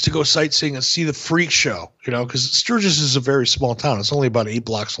just to go sightseeing and see the freak show, you know, because Sturgis is a very small town. It's only about 8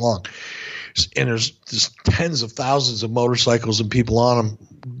 blocks long. And there's tens of thousands of motorcycles and people on them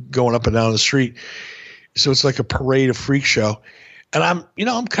going up and down the street. So it's like a parade of freak show. And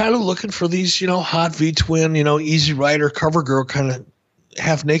I'm kind of looking for these, you know, hot V-Twin, you know, Easy Rider, cover girl kind of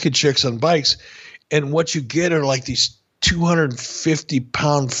half naked chicks on bikes. And what you get are like these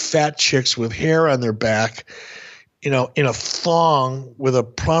 250-pound fat chicks with hair on their back, you know, in a thong with a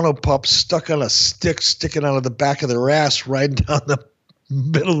Pronto Pup stuck on a stick sticking out of the back of their ass, riding down the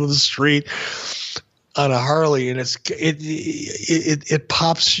middle of the street on a Harley. And it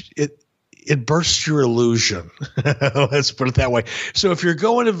pops, it bursts your illusion. Let's put it that way. So if you're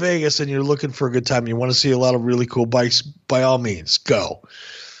going to Vegas and you're looking for a good time, you want to see a lot of really cool bikes, by all means, go.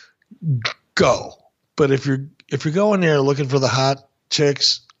 But if you're going there looking for the hot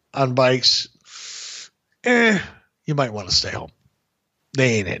chicks on bikes, you might want to stay home.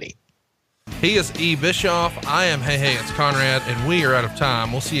 They ain't any. He is E. Bischoff. I am Hey, it's Conrad, and we are out of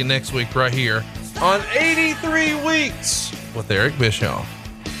time. We'll see you next week right here on 83 Weeks with Eric Bischoff.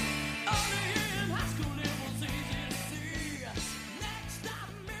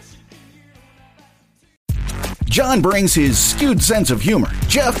 John brings his skewed sense of humor.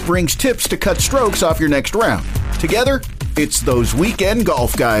 Jeff brings tips to cut strokes off your next round. Together, it's those weekend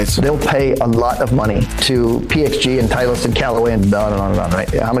golf guys. They'll pay a lot of money to PXG and Titleist and Callaway and on and on and on, right?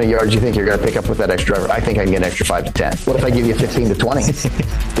 How many yards do you think you're going to pick up with that extra driver? I think I can get an extra 5 to 10. What if I give you 15 to 20?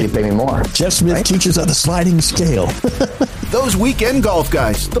 Can you pay me more? Jeff Smith teaches on the sliding scale. Those Weekend Golf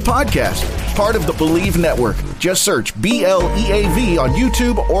Guys, the podcast, part of the Believe Network. Just search BLEAV on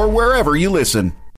YouTube or wherever you listen.